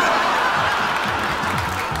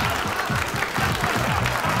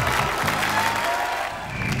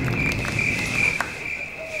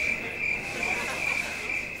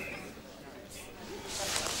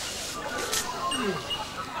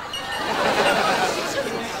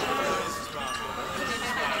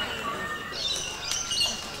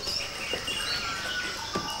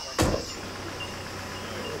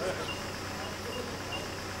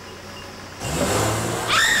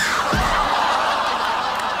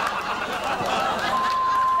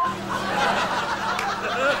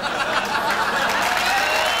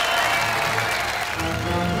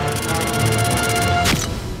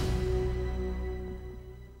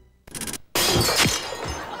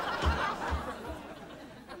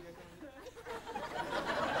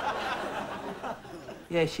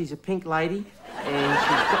 Yeah, she's a pink lady, and she's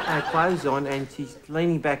got no clothes on, and she's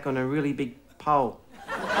leaning back on a really big pole.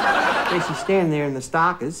 Yeah, she's standing there in the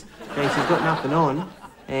starkers, and she's got nothing on,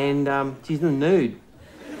 and she's in the nude.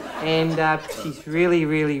 And she's really,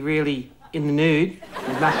 really, really in the nude,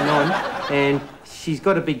 with nothing on, and she's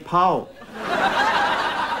got a big pole.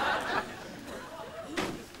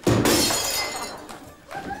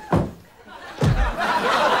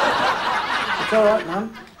 It's all right,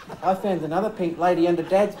 Mum. I found another pink lady under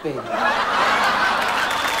Dad's bed.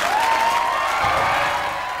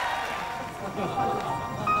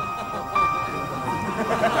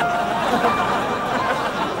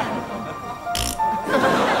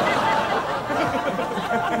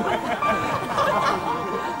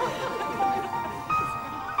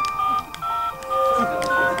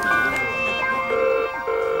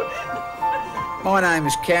 My name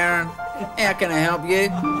is Karen. How can I help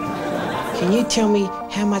you? Can you tell me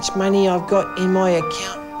how much money I've got in my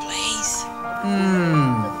account, please?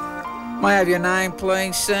 May I have your name,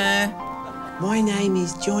 please, sir? My name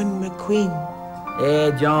is John McQuinn. Yeah,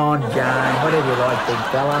 John, Jane, whatever you like, big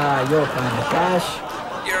fella. You're paying the cash.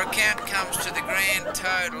 Your account comes to the grand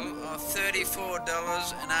total of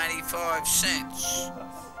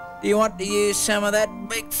 $34.85. Do you want to use some of that,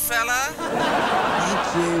 big fella?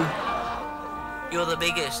 Thank you. You're the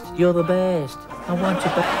biggest. You're the best. I want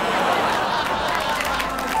you back.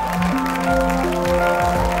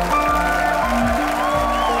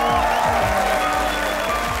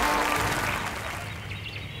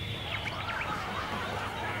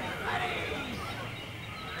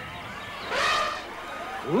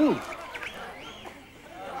 Ooh.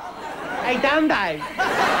 Hey, Dundee.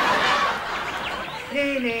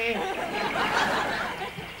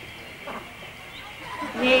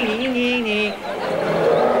 Nee.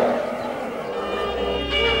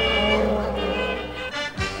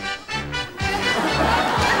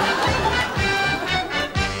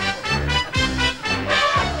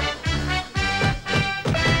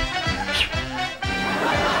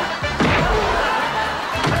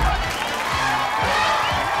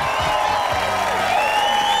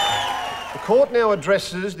 The court now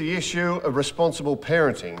addresses the issue of responsible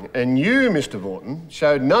parenting, and you, Mr. Vorton,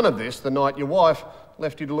 showed none of this the night your wife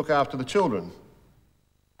left you to look after the children.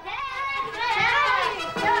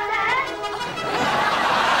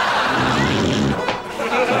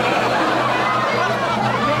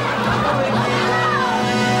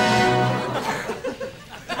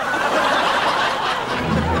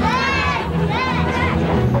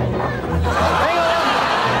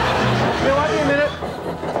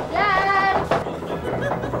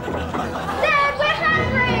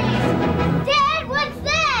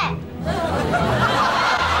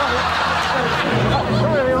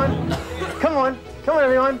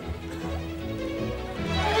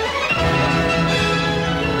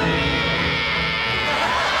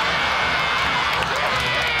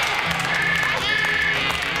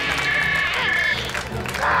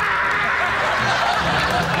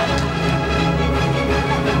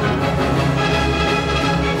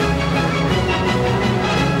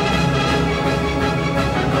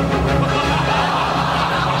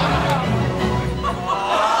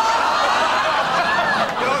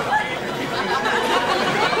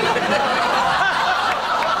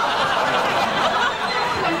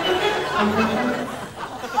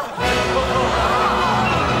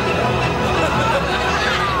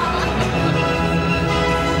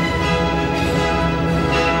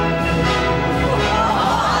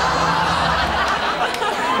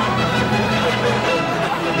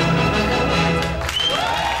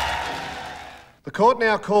 The court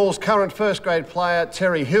now calls current first grade player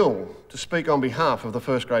Terry Hill to speak on behalf of the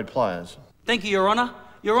first grade players. Thank you, Your Honour.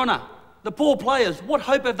 Your Honour, the poor players, what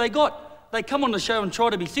hope have they got? They come on the show and try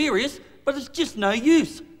to be serious, but it's just no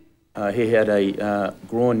use. He had a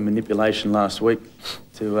groin manipulation last week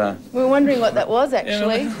to... We were wondering what that was,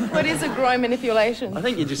 actually. What is a groin manipulation? I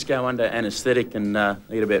think you just go under anaesthetic and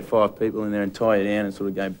get about 5 people in there and tie you down and sort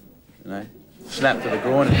of go, you know, snap to the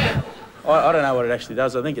groin. I don't know what it actually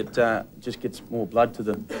does. I think it just gets more blood to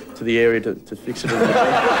the area to fix it.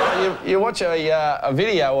 You watch a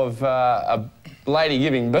video of a lady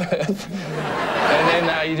giving birth, and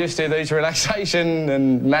then you just do these relaxation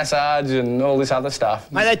and massage and all this other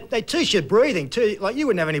stuff. Mate, they teach you breathing too. Like, you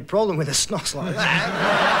wouldn't have any problem with a snoss like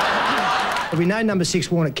that. We know number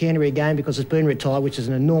 6 won at Canterbury again because it's been retired, which is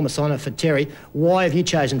an enormous honour for Terry. Why have you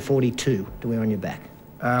chosen 42 to wear on your back?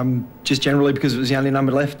 Just generally because it was the only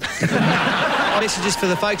number left. Messages for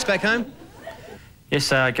the folks back home? Yes,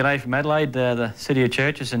 g'day from Adelaide, the city of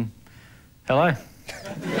churches, and hello.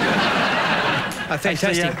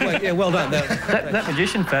 Fantastic. Actually, well done. That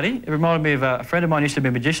magician, Fatty, it reminded me of a friend of mine used to be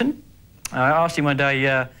a magician. I asked him one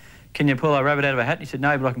day, can you pull a rabbit out of a hat? He said,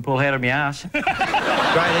 no, but I can pull it out of my arse. Great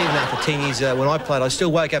evening for tingies. When I played, I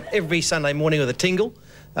still woke up every Sunday morning with a tingle,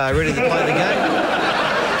 ready to play the game.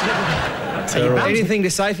 Anything to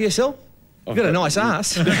say for yourself? You've got a nice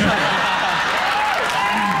arse. I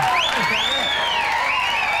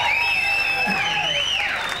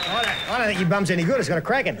don't think your bum's any good. It's got a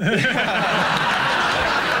crack in it.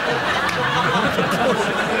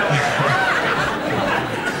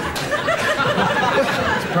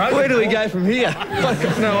 Where do we go from here? I've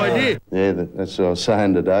got no idea. Yeah, that's what I was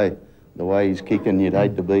saying today. The way he's kicking, you'd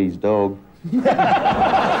hate to be his dog.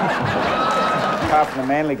 Apart from the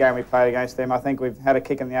Manly game we played against them, I think we've had a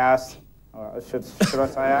kick in the arse. Or should I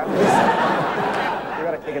say arse? We've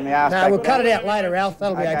got a kick in the arse. No, we'll cut it out later, Ralph.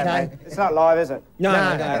 That'll be okay. It's not live, is it? No,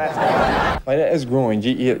 that's fine. Mate, as groins,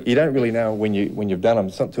 you don't really know when you've done them.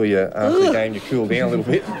 It's not until after the game you cool down a little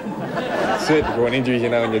bit. Certain groin injuries, you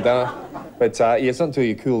know, when you're done. But yeah, it's not until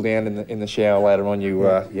you cool down in the shower later on you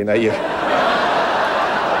know you.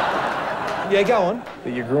 Yeah, go on.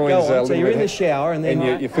 But your groins. Go on. So you're in the shower and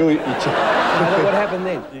then you feel what happened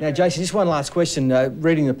then? Now, Jason, just one last question.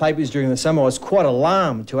 Reading the papers during the summer, I was quite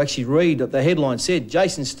alarmed to actually read that the headline said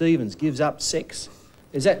Jason Stevens gives up sex.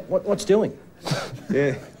 Is that what's doing?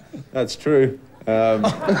 Yeah, that's true. Well,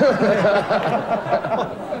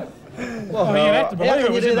 you have to believe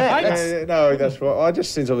it was in the papers. No, that's right. I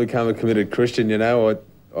just, since I've become a committed Christian, you know, I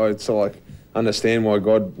sort of like understand why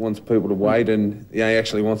God wants people to wait, and he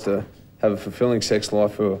actually wants to have a fulfilling sex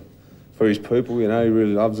life for his people. You know, he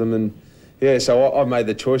really loves them, and yeah. So I've made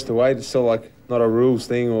the choice to wait. It's still like not a rules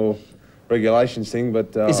thing or regulations thing,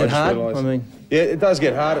 but is it hard? Realised, I mean, yeah, it does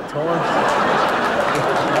get hard at times.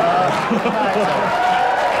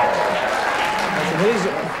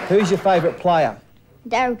 Who's your favourite player?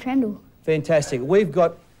 Daryl Trendle. Fantastic. We've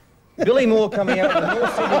got Billy Moore coming out with the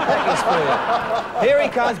North Sydney Packers for you. Here he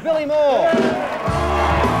comes, Billy Moore.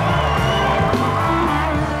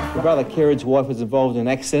 My brother Kerrid's wife was involved in an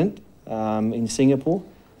accident in Singapore.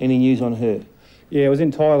 Any news on her? Yeah, it was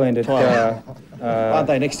in Thailand. Aren't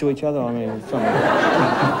they next to each other? I mean,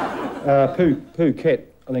 Phuket,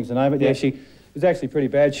 I think is the name of it. Yeah, she was actually pretty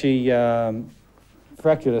bad. She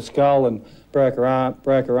fractured her skull and broke her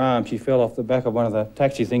arm. She fell off the back of one of the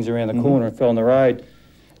taxi things around the corner and fell on the road.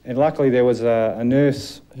 And luckily there was a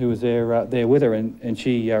nurse who was there with her, and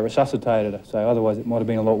she resuscitated her. So otherwise it might have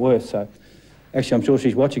been a lot worse. So actually I'm sure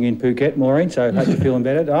she's watching in Phuket, Maureen, so I hope you're feeling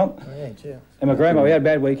better, Dom. Oh, yeah, sure. And my grandmother, we had a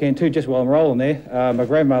bad weekend too, just while I'm rolling there. My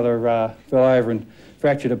grandmother fell over and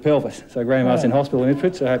fractured her pelvis. So grandma's in hospital in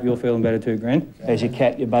Ipswich, so I hope you're feeling better too, Gran. How's your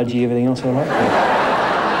cat, your budgie, everything else all right?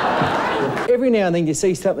 Every now and then you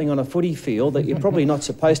see something on a footy field that you're probably not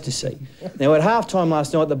supposed to see. Now, at half-time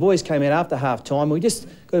last night, the boys came out after half-time. We just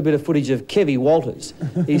got a bit of footage of Kevy Walters.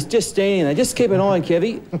 He's just standing there. Just keep an eye on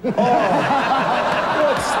Kevy. Oh,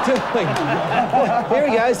 what's doing? Here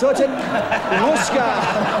he goes. Watch it. Muska.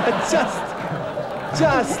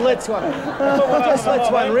 Just lets one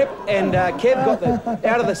rip, and Kev got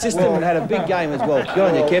out of the system and had a big game as well.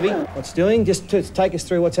 Good on you, Kevy. What's doing? Just to take us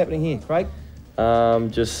through what's happening here, Craig.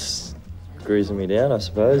 Just greasing me down, I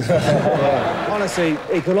suppose. Yeah. Honestly,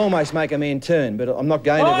 he could almost make a man turn, but I'm not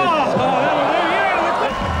going to.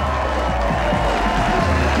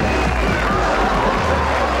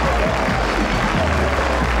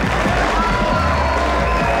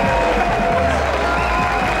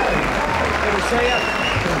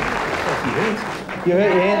 You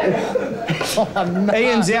hurt your hand?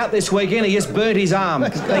 Ian's out this weekend. He just burnt his arm.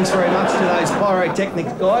 Thanks very much to those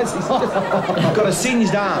pyrotechnics guys. He's got a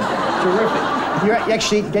singed arm. Terrific. You're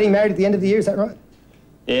actually getting married at the end of the year, is that right?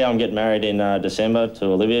 Yeah, I'm getting married in December to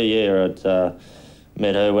Olivia. Yeah,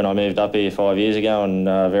 met her when I moved up here 5 years ago, and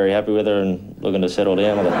very happy with her and looking to settle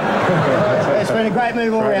down with her. It's been a great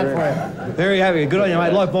move all round for you. Very happy. Good on you,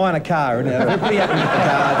 mate. Like buying a car, isn't it? Pretty happy with the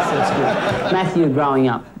car. That's good. Matthew, growing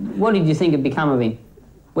up, what did you think had become of him?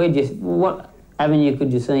 What avenue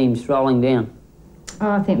could you see him strolling down?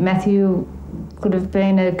 Oh, I think Matthew could have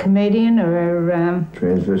been a comedian or a...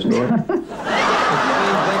 Transvestite.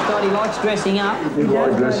 He likes dressing up. He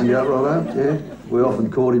likes dressing up, right? Yeah. We often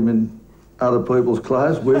caught him in other people's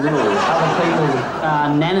clothes, we will. Other people's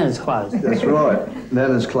Nana's clothes. That's right.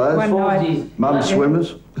 Nana's clothes. One night, Mum's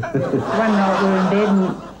swimmers. one night we were in bed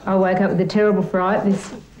and I woke up with a terrible fright.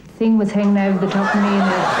 This thing was hanging over the top of me in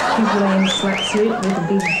a Timberland slut suit with a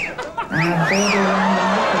big border around the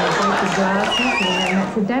neck and a bunch of glasses. And I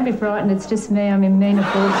said, don't be frightened, it's just me. I'm in Mina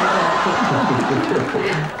Falls.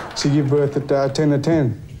 She gave birth at 10 to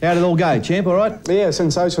 10. How did it all go, champ, all right? Yeah,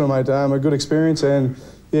 sensational, mate. A good experience, and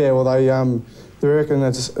yeah, well, they reckon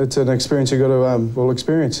it's an experience you've got to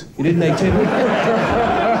experience. You didn't need to?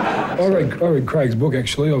 I read Craig's book,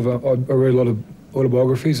 actually. I read a lot of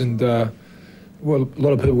autobiographies, and what a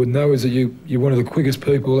lot of people would know is that you're one of the quickest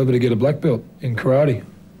people ever to get a black belt in karate.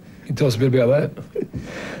 Can you tell us a bit about that?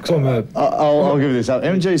 I'll give you this up.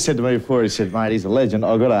 MG said to me before, he said, mate, he's a legend.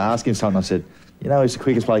 I've got to ask him something. I said, you know, he's the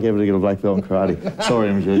quickest bloke ever to get a black belt in karate. Sorry,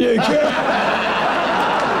 MG. Yeah,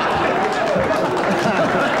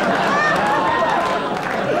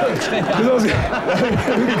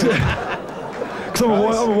 I'm a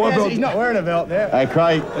white belt. He's not wearing a belt now. Hey,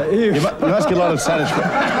 Craig, you must get a lot of satisfaction.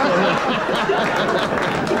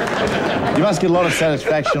 You must get a lot of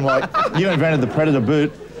satisfaction, like, you invented the Predator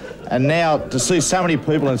boot, and now to see so many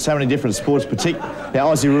people in so many different sports, particularly the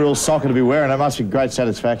Aussie rules soccer to be wearing, it must be great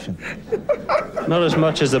satisfaction. Not as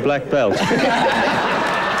much as the black belt.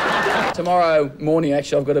 Tomorrow morning,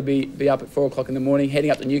 actually, I've got to be up at 4 o'clock in the morning, heading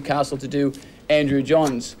up to Newcastle to do Andrew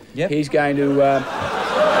Johns. Yep. He's going to... what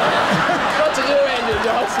to do, Andrew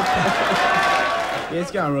Johns? Yeah,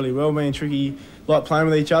 it's going really well. Me and Tricky like playing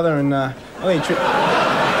with each other, and I think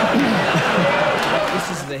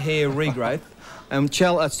This is the hair regrowth.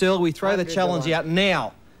 Still, we throw the challenge out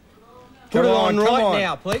now. Put it on right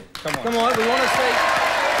now, Pete. Come on, we want to see...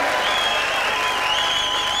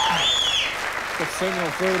 Put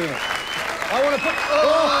seminal fluid in it. I want to put...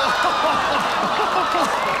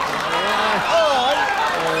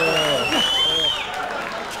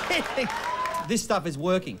 This stuff is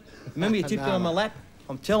working. Remember you tipped it on my lap?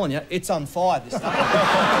 I'm telling you, it's on fire, this stuff.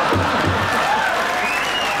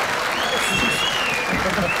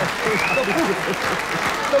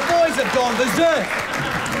 The boys have gone berserk.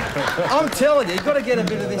 I'm telling you, you've got to get a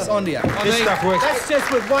bit of this onto you. This stuff works. That's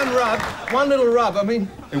just with one rub, one little rub. I mean...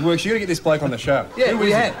 It works. You've got to get this bloke on the show. Yeah,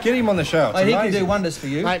 we have. Get him on the show. Mate, he can do wonders for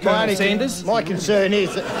you. Mate, Sanders. my concern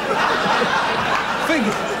is that...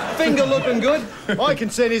 Finger looking good. My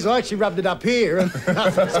concern is I actually rubbed it up here and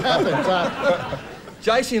nothing's happened.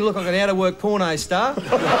 Jason, you look like an out-of-work porno star.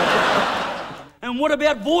 And what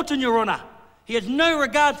about Vorton, Your Honour? He has no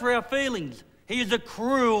regard for our feelings. He is a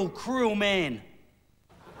cruel, cruel man.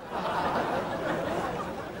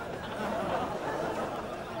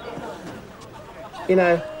 You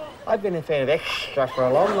know, I've been a fan of extra for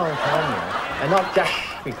a long, long time now, and not just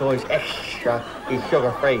because extra is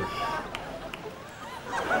sugar-free.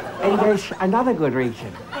 And there's another good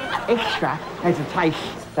reason. Extra has a taste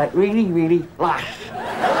that really, really lasts.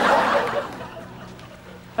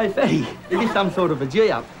 Hey, Fatty, is this some sort of a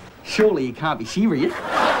G-up? Surely you can't be serious.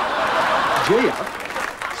 G-up?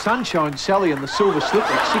 Sunshine Sally and the Silver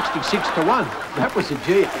Slipper at 66 to 1. That was a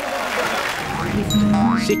G-up.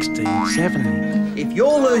 16, 17. If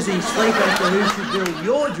you're losing sleep as to who should build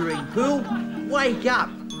your dream pool, wake up.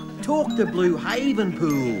 Talk to Blue Haven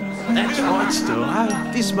Pools. That's right, Stu.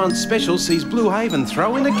 This month's special sees Blue Haven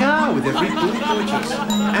throw in a car with every pool purchase.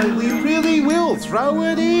 And we really will throw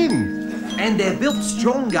it in. And they're built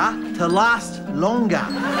stronger to last longer.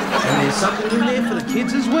 And there's something in there for the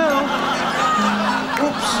kids as well.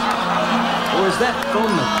 Oops. Or is that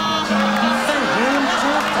from the...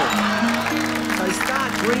 So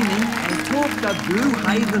start dreaming and talk to Blue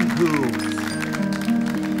Haven Pools.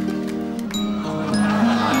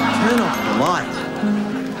 Turn off the light.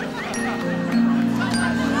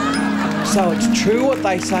 So it's true what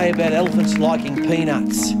they say about elephants liking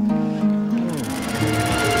peanuts.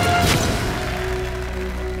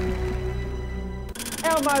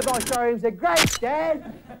 Our mobile showrooms are great,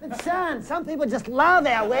 Dad. But son, some people just love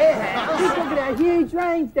our warehouse. Just look at our huge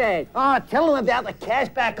range, Dad. Oh, tell them about the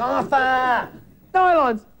cashback offer.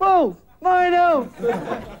 Nylons, balls, vinyl.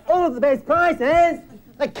 All of the best prices.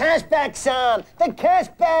 The cashback, son. The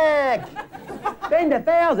cashback. Spend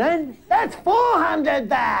 1,000. That's 400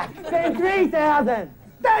 back. Spend 3,000.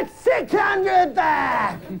 That's 600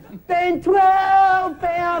 back. Spend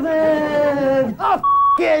 12,000. Oh,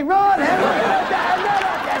 yeah, right.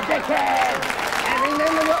 And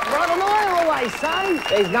remember what Rod and I always say.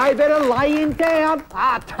 There's no better lay in town.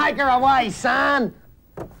 Ah, take her away, son.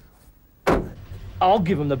 I'll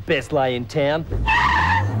give him the best lay in town.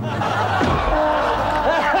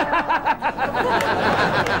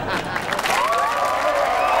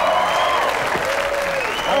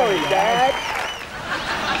 Sorry, Dad.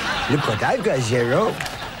 Look what I've got, Zero.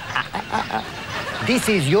 This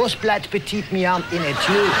is your Splat Petite Miam in a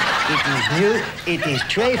tube. It is new, it is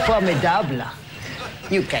très formidable.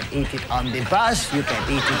 You can eat it on the bus, you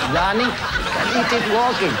can eat it running, you can eat it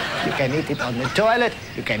walking, you can eat it on the toilet,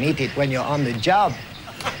 you can eat it when you're on the job.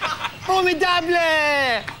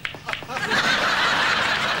 Formidable!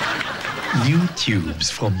 New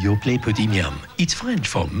tubes from Yoplait Petit Miam. It's French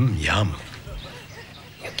for yum.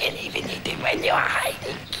 You can even eat it when you're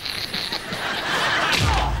hiding.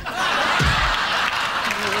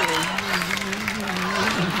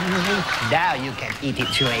 Now you can eat it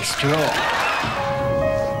through a straw.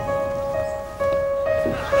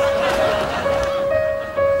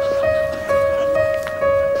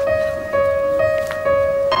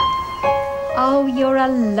 Oh, you're a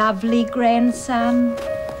lovely grandson.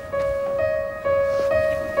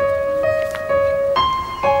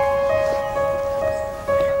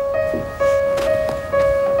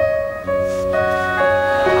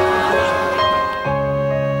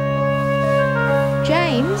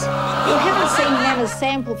 James, you haven't seen Nana's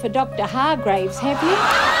sample for Dr. Hargraves, have you?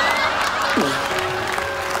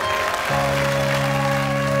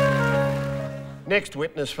 Next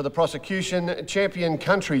witness for the prosecution, champion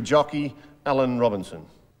country jockey, Alan Robinson.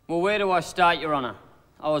 Well, where do I start, Your Honour?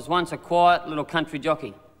 I was once a quiet little country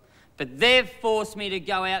jockey, but they've forced me to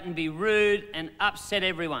go out and be rude and upset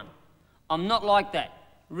everyone. I'm not like that.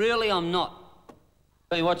 Really, I'm not.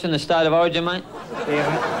 Been watching the State of Origin, mate?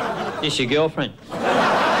 Yeah. Just your girlfriend.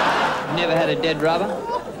 Never had a dead rubber?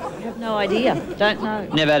 I have no idea. Don't know.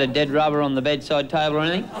 Never had a dead rubber on the bedside table or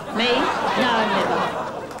anything? Me? No, never.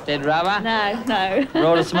 Dead rubber? No, no.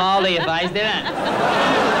 Brought a smile to your face, didn't it?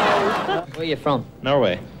 Where are you from?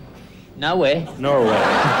 Norway. Nowhere? Norway.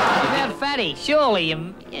 About Fatty, surely you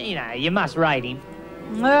know, you must rate him.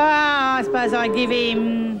 I suppose I'd give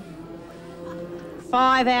him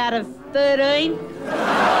 5 out of 13. 5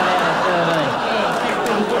 out of 13. Yeah, that's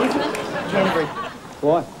pretty good, isn't it? Canterbury.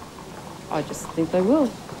 Why? I just think they will.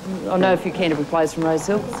 I know a few Canterbury players from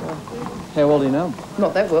Rosehill, so... How well do you know them?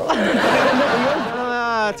 Not that well.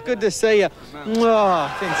 Ah, it's good to see you.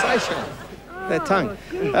 Oh, sensational. That tongue.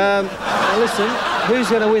 Now listen, who's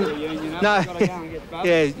going to win? No.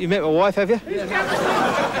 Yeah, you met my wife, have you? No,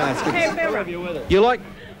 it's good. Canberra. You like?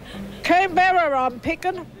 Canberra, I'm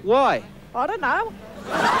picking. Why? I don't know.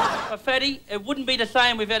 Fatty, it wouldn't be the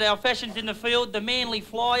same without our fashions in the field, the Manly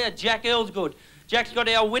flyer, Jack Earlsgood. Jack's got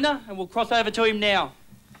our winner, and we'll cross over to him now.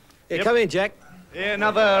 Yeah, come in, Jack. Yeah,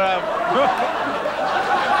 another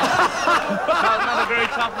very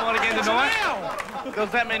tough night again tonight. There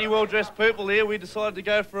was that many well-dressed people here, we decided to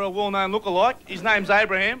go for a well-known look-alike. His name's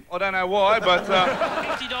Abraham. I don't know why, but...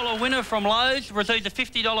 $50 winner from Lowe's receives a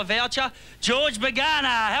 $50 voucher. George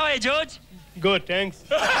Bagana. How are you, George? Good, thanks.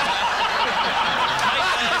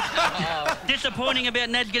 Disappointing about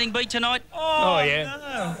Nads getting beat tonight? Oh yeah.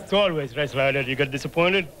 No. It's always race rider, you get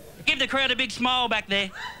disappointed. Give the crowd a big smile back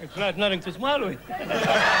there. It's nothing to smile with.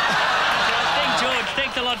 Thanks, George.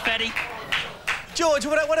 Thanks a lot, Fatty. George,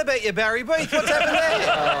 what about your Barry Beef? What's happened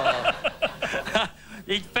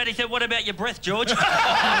there? Fatty said, what about your breath, George? Are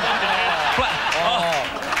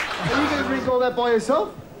you going to drink all that by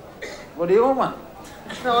yourself? What do you want, one?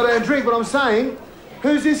 No, I don't drink, but I'm saying,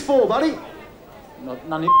 who's this for, buddy? None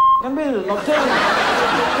of your business, I'm telling you.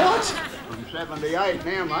 What? I'm 78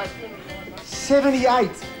 now, mate.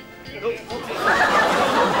 78?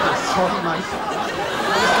 Sorry, mate.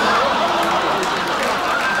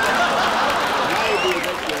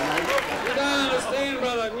 You don't understand,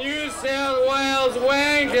 brother. New South Wales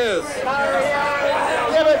wankers.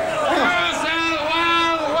 Yeah, but... New South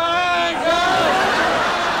Wales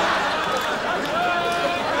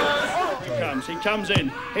wankers! He comes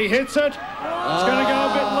in. He hits it. It's going to go a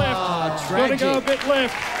bit left. It's going to go a bit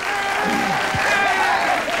left.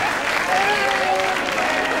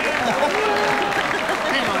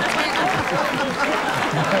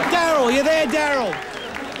 Daryl, you there, Daryl?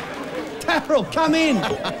 Daryl, come in.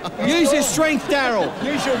 Use your strength, Daryl.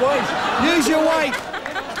 Use your weight. Use your weight.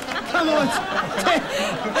 Come on.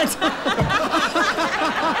 It's gone.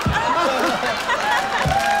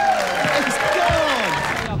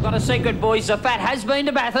 I've got a secret, boys. The fat has been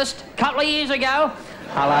to Bathurst a couple of years ago.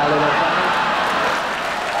 Hello, little fat.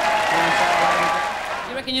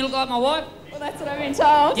 You reckon you look like my wife? Well, that's what I've been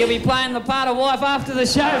told. You'll be playing the part of wife after the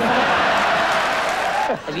show.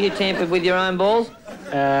 Have you tampered with your own balls?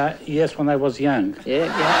 Yes, when I was young. Yeah,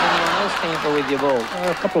 have you had anyone else tamper with your balls?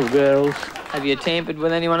 A couple of girls. Have you tampered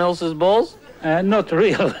with anyone else's balls? Not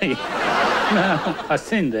really. No, I've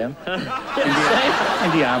seen them. In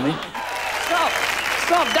the army. Stop!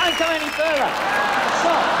 Stop! Don't go any further!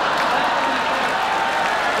 Stop!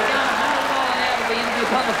 We're going 100 mile an hour to the interview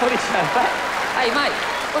on the Footy show. Hey, mate,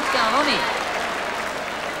 what's going on here?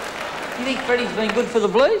 You think Freddie's been good for the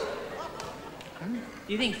Blues? Do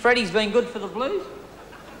you think Freddie's been good for the Blues?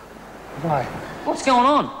 Why? What's going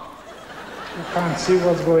on? You can't see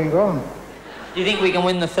what's going on. Do you think we can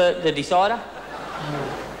win the decider?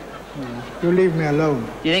 No. You leave me alone.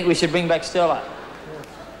 Do you think we should bring back Sterlo?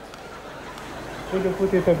 Would you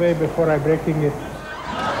put it away before I breaking it?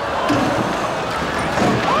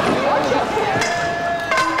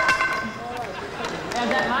 How's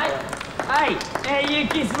that, mate? Hey, you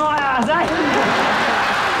kiss my ass, eh?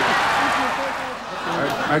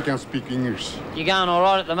 I can speak English. You're going all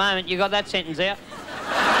right at the moment. You got that sentence out?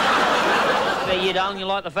 But you don't? You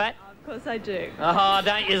like the fat? Of course I do. Oh,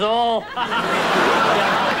 don't you all?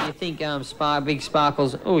 You think Big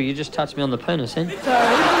Sparkles... Oh, you just touched me on the penis, then? Sorry.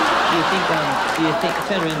 Do you think...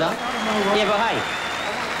 Turn around, up. Yeah, but hey.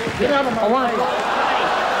 Get out of my way.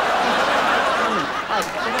 Hey,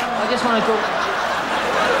 I just want to talk...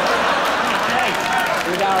 Hey,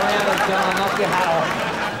 we go around and try and knock your hat off.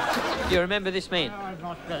 Do you remember this man? No, I'm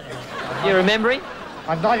not. Do you remember him?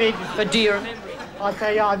 I'm not interested. But do you remember him? I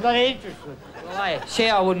say I'm not interested. Well, hey,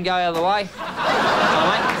 shower wouldn't go out of the way. Oh,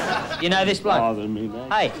 mate. You know this bloke? Bother me,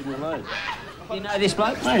 mate. Hey. Leave me alone. You know this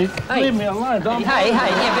bloke? Mate, hey. leave me alone. Don't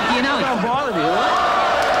yeah, but do you know him? Don't bother me, right?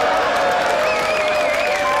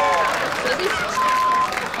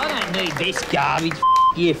 I don't need this garbage.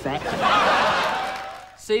 You fat.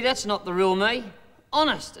 See, that's not the real me.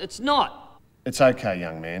 Honest, it's not. It's okay,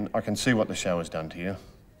 young man. I can see what the show has done to you.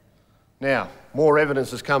 Now, more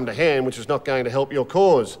evidence has come to hand which is not going to help your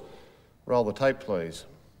cause. Roll the tape, please.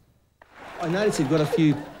 I noticed you've got a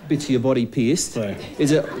few bits of your body pierced. Yeah.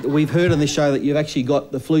 We've heard on this show that you've actually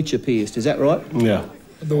got the flutcher pierced, is that right? Yeah.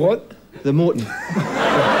 The what? The Morton.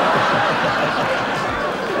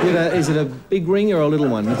 Is it a big ring or a little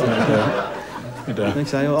one? You don't. I think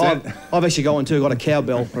so. I've actually got one too, got a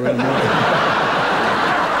cowbell around the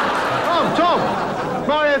Tom!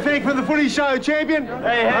 Mario Fink from the Footy Show, champion.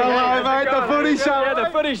 Hey, hello, mate, the Footy Show. Yeah, the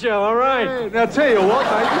Footy Show, all right. Yeah. Now, tell you what,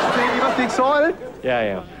 mate, this thing, you must be excited. Yeah, I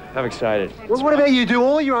am. I'm excited. Well, what about you do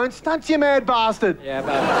all your own stunts, you mad bastard? Yeah,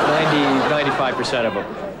 about 95% of them.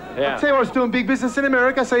 Yeah. I'll tell you what, it's doing big business in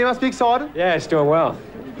America, so you must be excited. Yeah, it's doing well.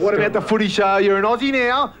 What about the Footy Show? You're an Aussie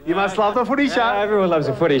now. You must love the Footy Show. Everyone loves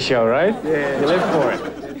the Footy Show, right? Yeah. You live for it.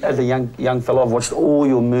 As a young fellow, I've watched all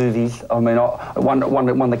your movies. I mean, one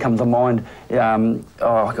that comes to mind. I've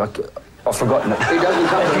forgotten it. He doesn't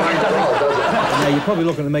come to mind at all, does it? Now, you're probably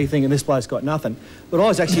looking at me thinking this bloke's got nothing. But I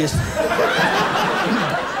was actually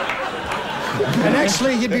And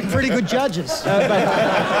actually, you'd be pretty good judges.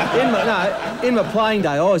 In my playing day,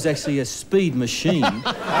 I was actually a speed machine.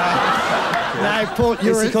 No, Paul,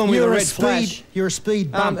 you're a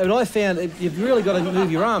speed bump. And I found you've really got to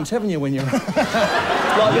move your arms, haven't you, when you're... A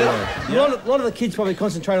lot of the kids probably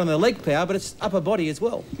concentrate on their leg power, but it's upper body as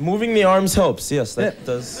well. Moving the arms helps, yes, that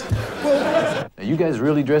does. Are you guys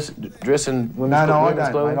really dress in women's clothes? No, I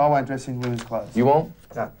don't, mate. I won't dress in women's clothes. You won't?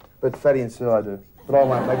 No, but Fatty and Sue I do. But I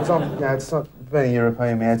won't, mate, because it's not, being a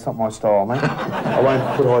European man, it's not my style, mate. I won't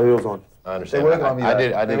put high heels on. I understand. They're working on me, though.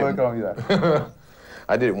 They're working on me, though.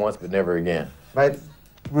 I did it once, but never again. Mate,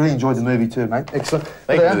 really enjoyed the movie too, mate. Excellent.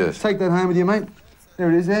 Thank you for this. Take that home with you, mate. There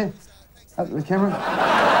it is, there. Up to the camera.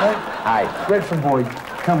 Hi. Redfern boy.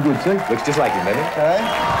 Come good, see? Looks just like him, doesn't he? Okay.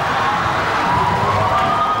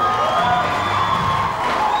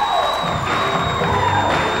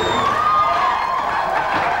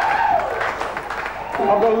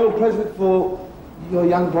 I've got a little present for your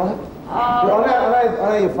young brother. I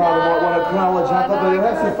know your father might want a canola jumper, but he'll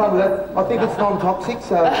have some fun with that. I think it's non-toxic,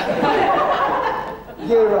 so...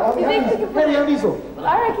 Yeah, how many undies? Well, I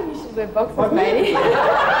reckon you should wear boxers, maybe.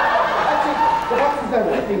 boxing's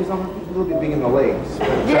over with because I'm a little bit big in the legs.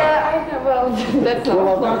 Yeah, I know. Well, that's not.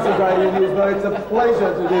 Well, I've done some great interviews, but it's a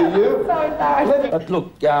pleasure to do you. So embarrassing. But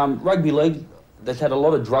look, rugby league, they've had a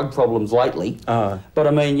lot of drug problems lately. But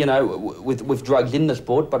I mean, you know, with drugs in the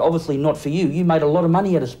sport, but obviously not for you. You made a lot of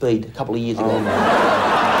money out of speed a couple of years ago.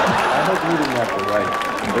 I hope you didn't have to wait.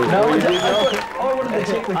 No, you did, I wanted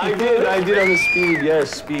to check with you. I did on the speed,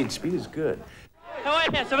 yes, speed. Speed is good. How are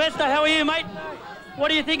you, Sylvester? How are you, mate? What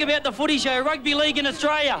do you think about the footy show, rugby league in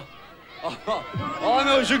Australia? All I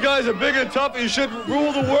know is you guys are big and tough and you should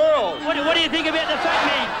rule the world. What do you think about the fat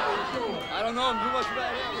man? I don't know, I'm too much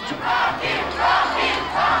about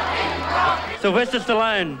him. Sylvester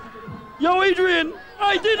Stallone. Yo, Adrian,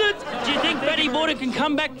 I did it! Do you think Fatty Border can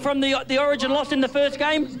come back from the Origin loss in the first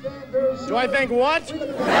game? Do I think what? Fatty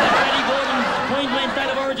Borden's Queensland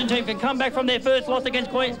State of Origin team can come back from their first loss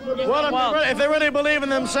against Queensland. Well, if they really believe in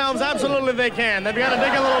themselves, absolutely they can. They've got to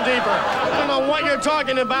dig a little deeper. I don't know what you're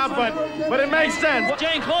talking about, but it makes sense.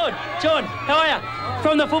 Jean-Claude, John, how are you?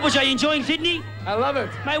 From the football show, you enjoying Sydney? I love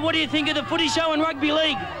it. Mate, what do you think of the footy show and rugby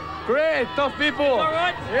league? Great, tough people. All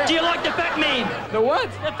right. Yeah. Do you like the fat man? The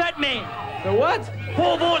what? The fat man. The what?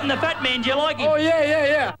 Paul Morton, the fat man. Do you like him? Oh,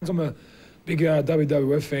 yeah. I'm a big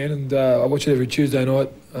WWF fan, and I watch it every Tuesday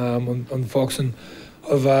night on Fox. And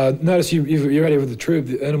I've noticed you're out here with the Troop,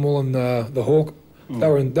 the Animal, and the Hawk.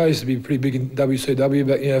 They used to be pretty big in WCW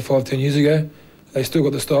back 5-10 years ago. They still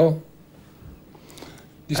got the style.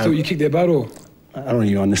 You kick their butt, or? I don't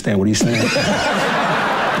even understand what he's saying.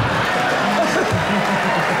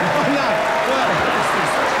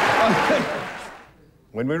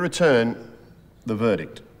 When we return, the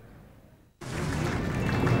verdict.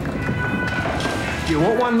 Do you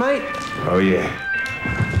want one, mate? Oh, yeah.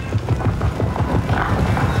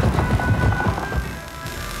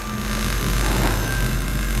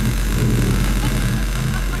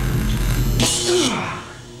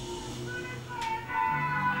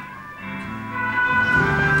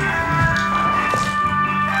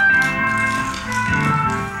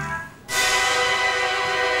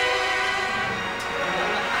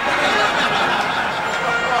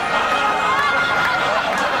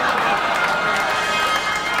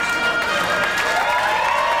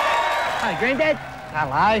 Granddad?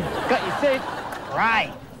 Hello. Got your suit?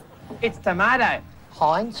 Great. It's tomato.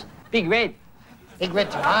 Heinz? Big red. Big red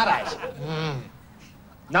tomatoes.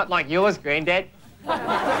 Not like yours, Granddad.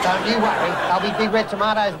 Don't you worry. There'll be big red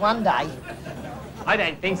tomatoes one day. I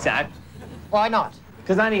don't think so. Why not?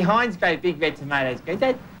 Because only Heinz grow big red tomatoes,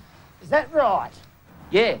 Granddad. Is that right?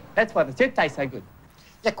 Yeah, that's why the soup tastes so good.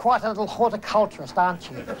 You're quite a little horticulturist, aren't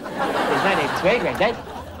you? There's no need to swear, Granddad.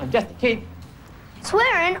 I'm just a kid.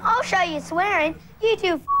 Swearing? I'll show you swearing. You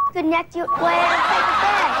two could knock your way out and take it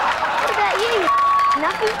back. What about you,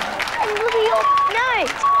 Nothing? And look at your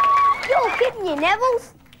nose. You're kidding you,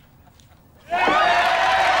 Neville's.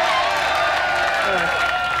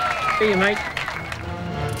 See you, mate.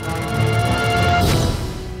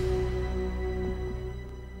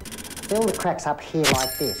 Fill the cracks up here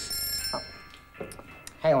like this. Oh.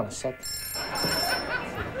 Hang on a sec.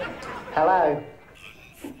 Hello?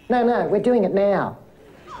 No, we're doing it now.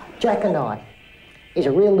 Jack and I. He's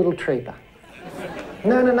a real little trooper.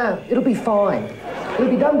 No, it'll be fine. It'll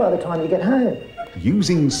be done by the time you get home.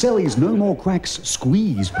 Using Selly's No More Cracks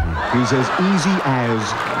squeeze pack is as easy as...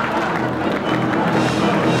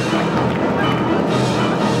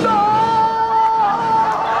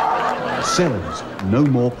 Selly's No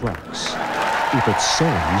More Cracks. If it's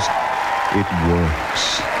Selly's, it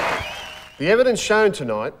works. The evidence shown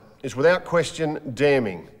tonight is without question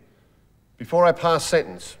damning. Before I pass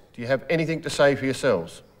sentence, do you have anything to say for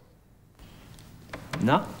yourselves?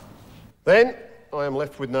 No. Then I am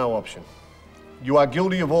left with no option. You are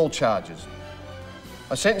guilty of all charges.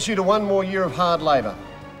 I sentence you to 1 more year of hard labour,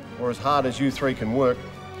 or as hard as you three can work,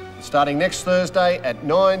 starting next Thursday at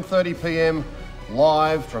 9:30 p.m,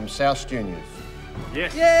 live from South Juniors.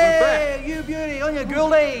 Yes, yeah, you beauty, on your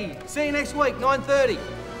girlie. See you next week, 9:30.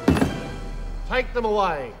 Take them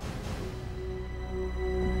away.